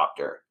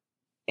helicopter,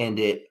 and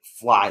it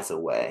flies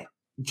away.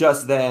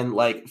 Just then,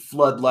 like,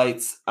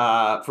 floodlights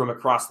from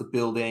across the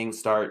building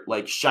start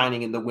like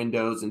shining in the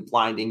windows and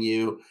blinding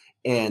you,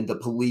 and the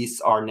police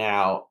are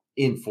now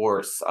in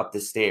force up the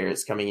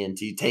stairs coming in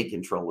to take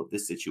control of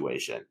this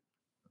situation.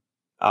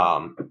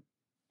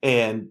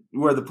 And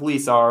where the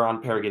police are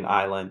on Paragon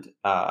Island,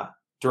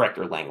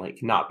 Director Langley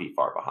cannot be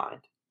far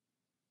behind.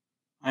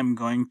 I'm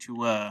going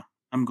to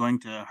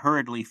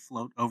hurriedly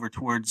float over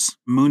towards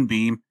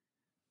Moonbeam,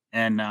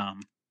 and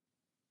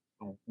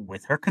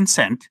with her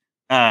consent,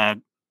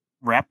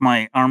 wrap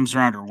my arms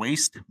around her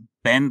waist,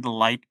 bend the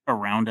light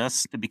around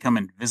us to become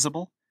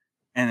invisible,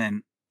 and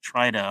then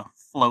try to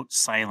float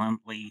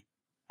silently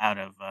out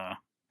of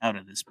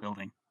this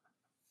building.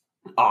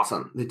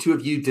 Awesome. The two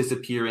of you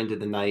disappear into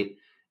the night,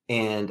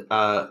 and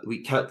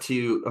we cut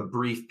to a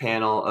brief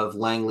panel of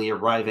Langley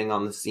arriving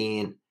on the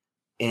scene,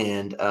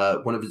 and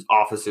one of his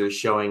officers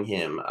showing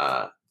him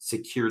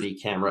security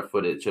camera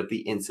footage of the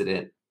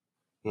incident,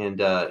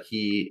 and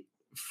he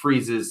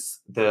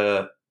freezes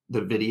the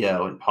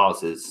video and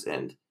pauses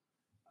and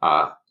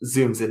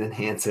zooms and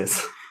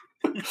enhances.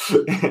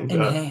 And,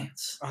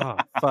 Enhance. Oh,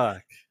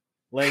 fuck.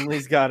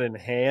 Langley's got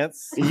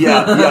enhance.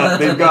 Yeah,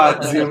 they've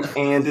got zoom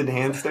and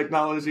enhance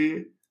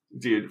technology.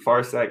 Dude,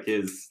 Farsec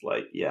is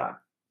like,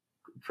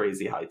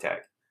 crazy high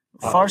tech.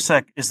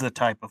 Farsec is the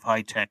type of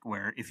high tech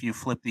where if you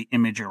flip the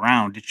image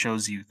around, it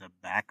shows you the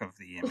back of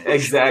the image.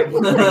 Exactly.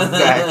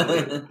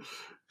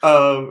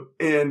 So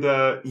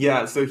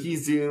he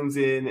zooms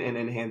in and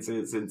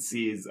enhances and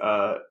sees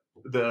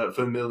the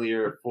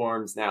familiar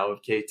forms now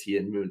of KT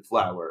and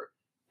Moonflower,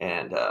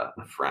 and a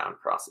frown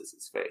crosses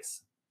his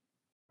face.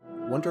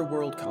 Wonder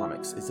World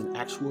Comics is an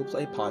actual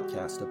play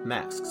podcast of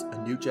Masks: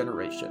 A New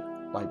Generation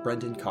by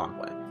Brendan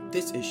Conway.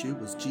 This issue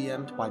was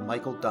GM'd by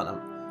Michael Dunham,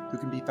 who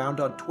can be found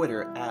on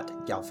Twitter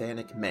at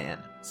Galvanic Man.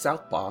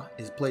 Southpaw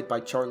is played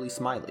by Charlie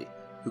Smiley,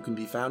 who can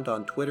be found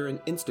on Twitter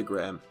and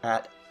Instagram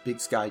at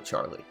Big Sky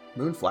Charlie.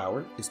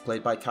 Moonflower is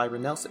played by Kyra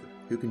Nelson,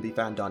 who can be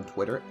found on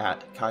Twitter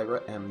at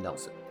Kyra M.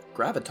 Nelson.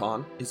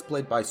 Graviton is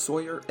played by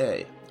Sawyer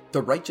A.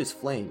 The Righteous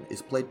Flame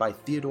is played by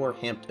Theodore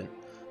Hampton,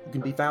 who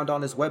can be found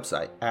on his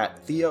website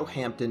at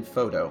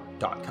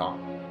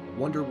theohamptonphoto.com.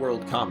 Wonder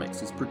World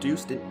Comics is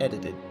produced and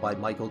edited by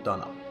Michael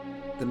Dunham.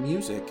 The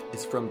music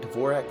is from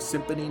Dvorak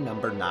Symphony No.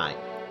 9.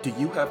 Do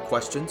you have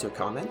questions or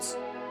comments?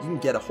 You can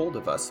get a hold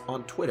of us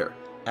on Twitter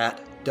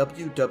at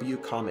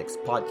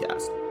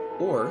WWComicsPodcast,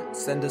 or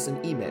send us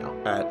an email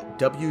at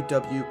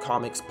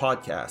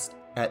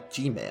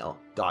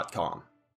wwcomicspodcast@gmail.com.